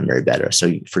of your primary better.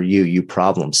 So for you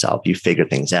problem solve, you figure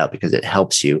things out because it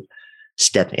helps you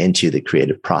step into the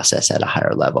creative process at a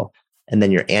higher level. And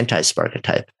then your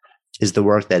anti-Sparketype is the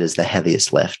work that is the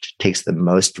heaviest lift, takes the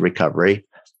most recovery,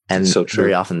 and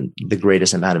very often the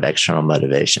greatest amount of external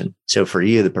motivation. So for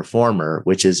you, the performer,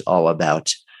 which is all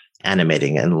about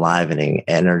animating, enlivening,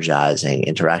 energizing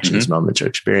interactions, moments, or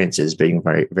experiences, being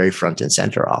very, very front and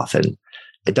center often.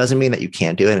 It doesn't mean that you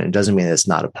can't do it. And it doesn't mean that it's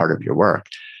not a part of your work.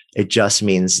 It just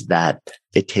means that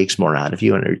it takes more out of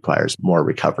you and it requires more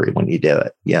recovery when you do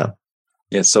it. Yeah.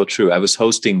 Yeah, it's so true. I was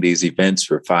hosting these events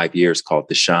for 5 years called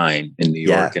The Shine in New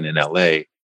York and in LA.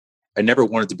 I never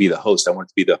wanted to be the host. I wanted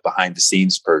to be the behind the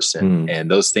scenes person. And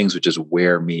those things would just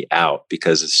wear me out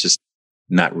because it's just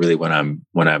not really what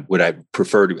I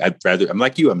prefer to. I'm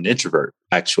like you, I'm an introvert,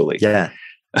 actually. Yeah.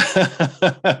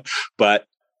 But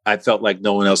I felt like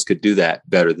no one else could do that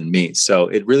better than me. So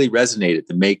it really resonated.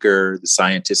 The maker, the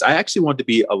scientist. I actually want to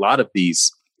be a lot of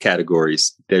these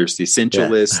categories. There's the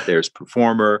essentialist, there's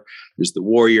performer, there's the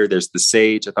warrior, there's the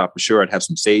sage. I thought for sure I'd have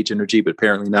some sage energy, but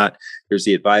apparently not. There's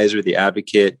the advisor, the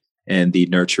advocate, and the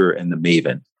nurturer and the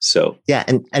maven. So yeah.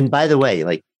 And by the way,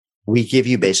 like we give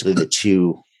you basically the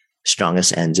two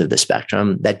strongest ends of the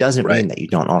spectrum. That doesn't mean that you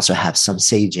don't also have some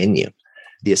sage in you.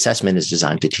 The assessment is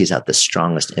designed to tease out the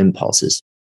strongest impulses.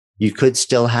 You could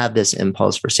still have this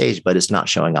impulse for sage, but it's not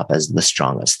showing up as the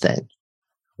strongest thing.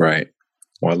 Right.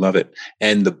 Well, I love it.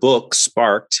 And the book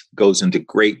Sparked goes into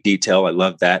great detail. I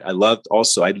love that. I loved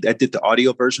also, I did the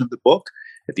audio version of the book.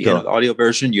 At the end of the audio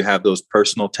version, you have those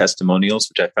personal testimonials,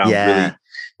 which I found really,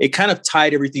 it kind of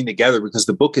tied everything together because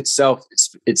the book itself,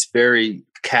 it's very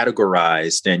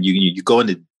categorized and you go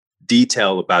into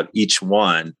detail about each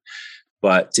one,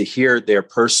 but to hear their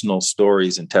personal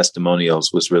stories and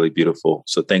testimonials was really beautiful.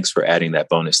 So thanks for adding that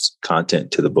bonus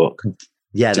content to the book.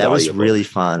 Yeah, that was really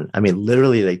fun. I mean,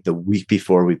 literally like the week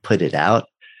before we put it out,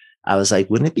 I was like,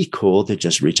 wouldn't it be cool to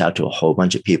just reach out to a whole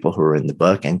bunch of people who are in the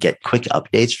book and get quick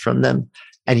updates from them?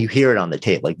 And you hear it on the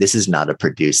tape. Like, this is not a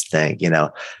produced thing, you know.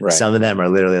 Right. Some of them are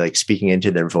literally like speaking into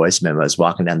their voice memos,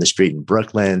 walking down the street in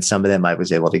Brooklyn. Some of them I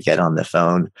was able to get on the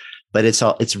phone, but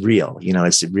it's real, you know,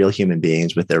 it's real human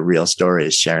beings with their real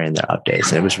stories sharing their updates.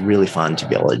 And it was really fun to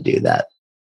be able to do that.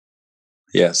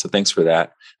 Yeah. So thanks for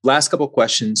that. Last couple of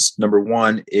questions. Number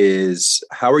one is,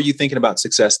 how are you thinking about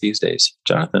success these days,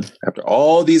 Jonathan, after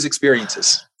all these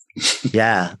experiences?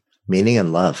 Yeah. Meaning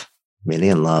and love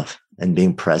and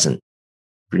being present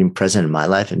in my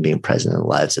life and being present in the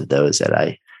lives of those that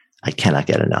I cannot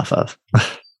get enough of.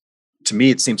 To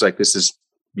me, it seems like this is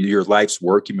your life's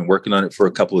work. You've been working on it for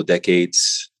a couple of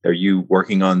decades. Are you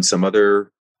working on some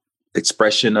other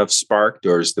expression of Sparked,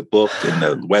 or is the book and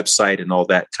the website and all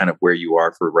that kind of where you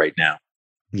are for right now?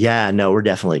 Yeah, no, we're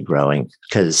definitely growing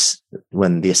because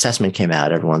when the assessment came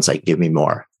out, everyone's like, give me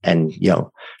more. And, you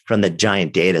know, from the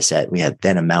giant data set, we had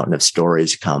then a mountain of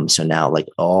stories come. So now like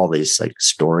all these like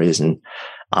stories and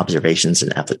observations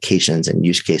and applications and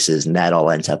use cases, and that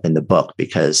all ends up in the book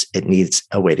because it needs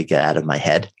a way to get out of my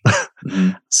head.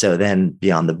 So then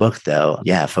beyond the book though,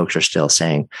 yeah, folks are still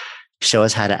saying, show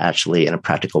us how to actually, in a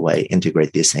practical way,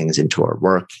 integrate these things into our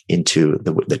work, into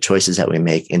the choices that we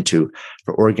make, into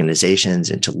for organizations,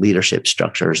 into leadership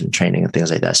structures and training and things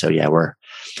like that. So yeah, we're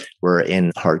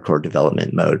in hardcore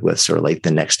development mode with sort of like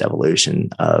the next evolution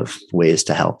of ways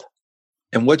to help.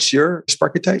 And what's your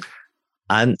Sparketype?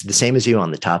 I'm the same as you on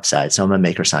the top side. So I'm a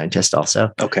maker scientist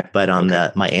also. Okay. But on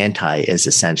my anti is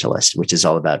essentialist, which is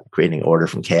all about creating order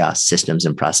from chaos, systems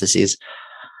and processes.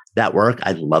 That work,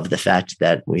 I love the fact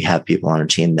that we have people on our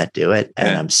team that do it.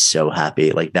 And I'm so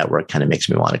happy. Like that work kind of makes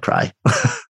me want to cry.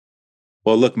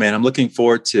 Well, look, man, I'm looking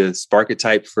forward to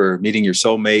Sparketype for meeting your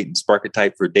soulmate and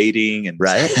Sparketype for dating and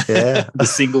the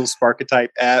single Sparketype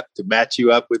app to match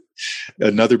you up with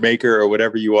another maker or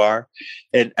whatever you are.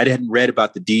 And I hadn't read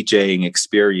about the DJing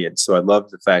experience. So I love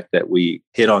the fact that we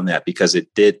hit on that because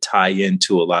it did tie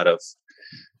into a lot of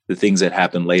the things that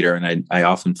happen later. And I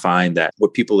often find that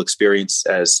what people experience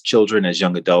as children, as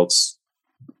young adults,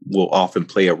 will often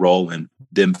play a role in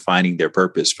them finding their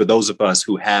purpose for those of us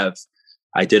who have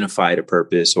identified a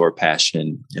purpose or a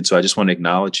passion. And so I just want to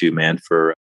acknowledge you, man,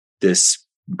 for this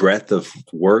breadth of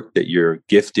work that you're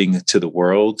gifting to the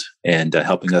world and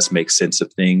helping us make sense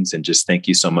of things. And just thank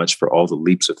you so much for all the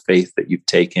leaps of faith that you've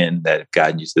taken that have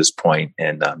gotten you to this point.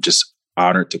 And I'm just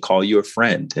honored to call you a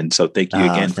friend. And so thank you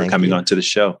again for coming on to the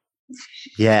show.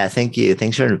 Yeah, thank you.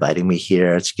 Thanks for inviting me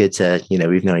here. It's good to,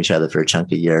 we've known each other for a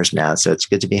chunk of years now. So it's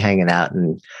good to be hanging out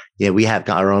and, we have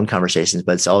our own conversations,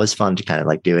 but it's always fun to kind of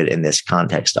like do it in this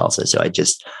context also. So I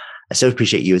so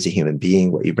appreciate you as a human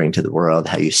being, what you bring to the world,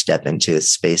 how you step into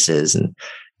spaces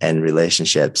and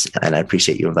relationships. And I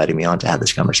appreciate you inviting me on to have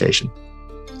this conversation.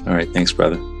 All right. Thanks,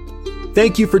 brother.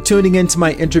 Thank you for tuning into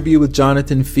my interview with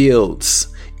Jonathan Fields.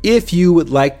 If you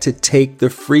would like to take the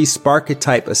free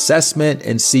Sparketype assessment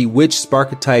and see which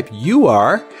Sparketype you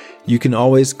are, you can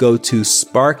always go to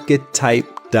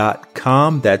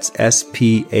sparketype.com. That's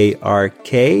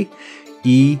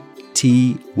Sparketype.com.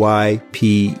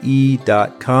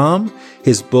 SParketype.com.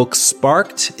 His book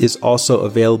Sparked is also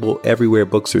available everywhere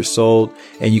books are sold.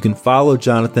 And you can follow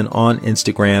Jonathan on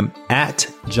Instagram at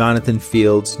Jonathan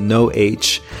Fields, no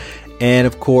H. And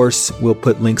of course, we'll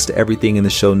put links to everything in the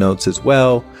show notes as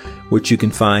well, which you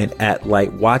can find at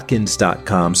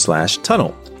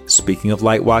lightwatkins.com/tunnel. Speaking of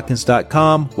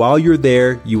lightwatkins.com, while you're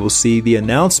there, you will see the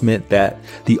announcement that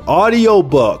the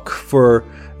audiobook for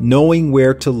Knowing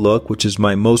Where to Look, which is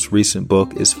my most recent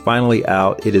book, is finally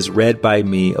out. It is read by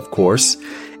me, of course,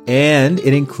 and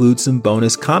it includes some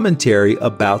bonus commentary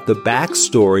about the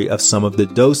backstory of some of the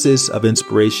doses of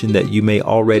inspiration that you may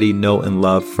already know and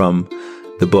love from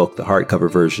the book, the hardcover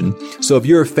version. So if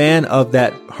you're a fan of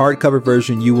that hardcover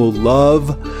version, you will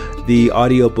love the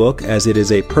audiobook, as it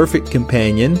is a perfect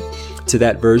companion to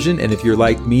that version. And if you're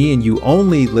like me and you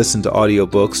only listen to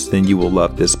audiobooks, then you will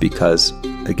love this because,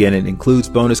 again, it includes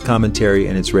bonus commentary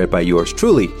and it's read by yours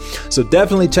truly. So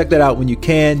definitely check that out when you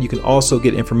can. You can also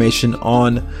get information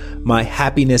on my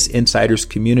Happiness Insiders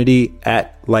community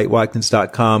at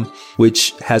lightwatkins.com,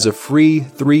 which has a free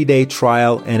 3-day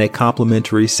trial and a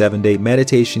complimentary 7-day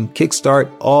meditation kickstart,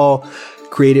 all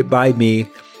created by me.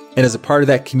 And as a part of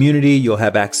that community, you'll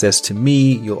have access to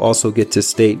me. You'll also get to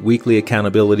state weekly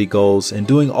accountability goals and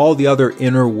doing all the other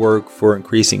inner work for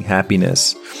increasing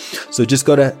happiness. So just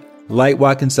go to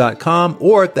lightwatkins.com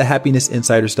or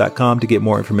thehappinessinsiders.com to get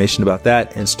more information about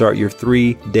that and start your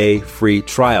 3-day free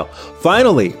trial.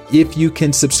 Finally, if you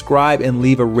can subscribe and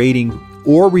leave a rating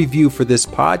or review for this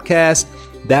podcast,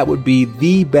 that would be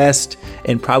the best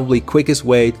and probably quickest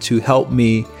way to help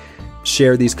me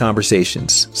share these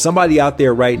conversations. Somebody out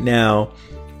there right now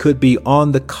could be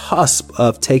on the cusp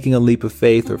of taking a leap of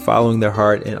faith or following their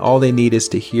heart, and all they need is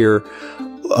to hear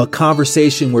a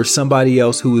conversation where somebody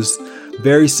else who is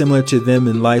very similar to them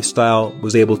in lifestyle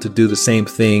was able to do the same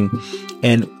thing.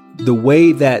 And the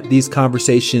way that these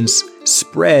conversations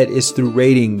spread is through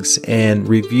ratings and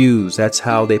reviews. That's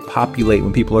how they populate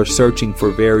when people are searching for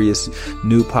various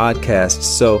new podcasts.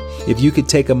 So if you could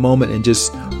take a moment and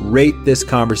just rate this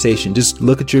conversation, just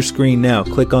look at your screen now,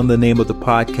 click on the name of the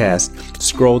podcast,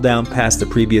 scroll down past the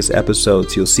previous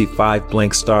episodes. You'll see 5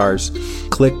 blank stars.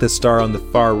 Click the star on the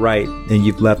far right and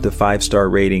you've left a 5-star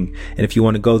rating. And if you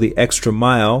want to go the extra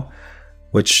mile,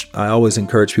 which I always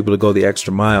encourage people to go the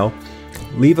extra mile,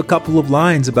 leave a couple of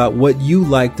lines about what you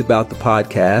liked about the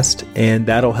podcast, and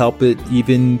that'll help it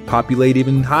even populate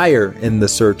even higher in the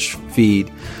search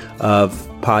feed of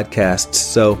podcasts.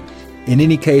 So in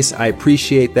any case, I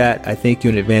appreciate that. I thank you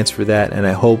in advance for that. And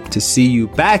I hope to see you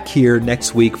back here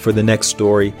next week for the next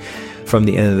story from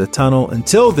the end of the tunnel.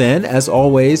 Until then, as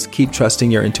always, keep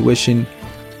trusting your intuition,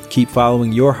 keep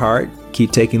following your heart,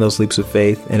 keep taking those leaps of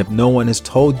faith. And if no one has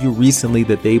told you recently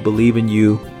that they believe in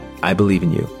you, I believe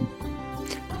in you.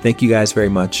 Thank you guys very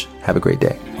much. Have a great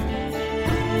day.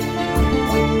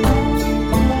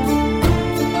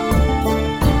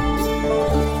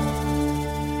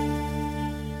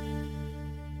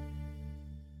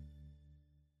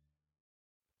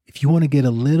 If you want to get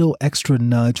a little extra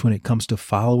nudge when it comes to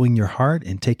following your heart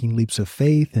and taking leaps of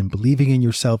faith and believing in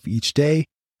yourself each day,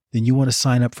 then you want to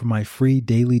sign up for my free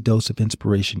daily dose of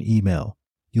inspiration email.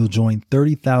 You'll join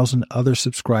 30,000 other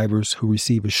subscribers who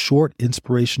receive a short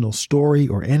inspirational story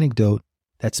or anecdote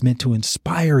that's meant to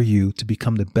inspire you to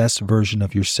become the best version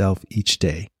of yourself each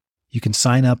day. You can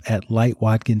sign up at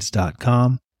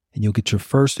lightwatkins.com and you'll get your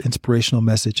first inspirational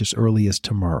message as early as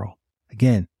tomorrow.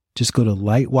 Again, just go to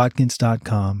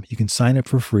lightwatkins.com. You can sign up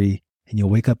for free and you'll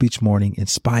wake up each morning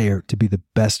inspired to be the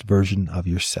best version of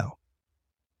yourself.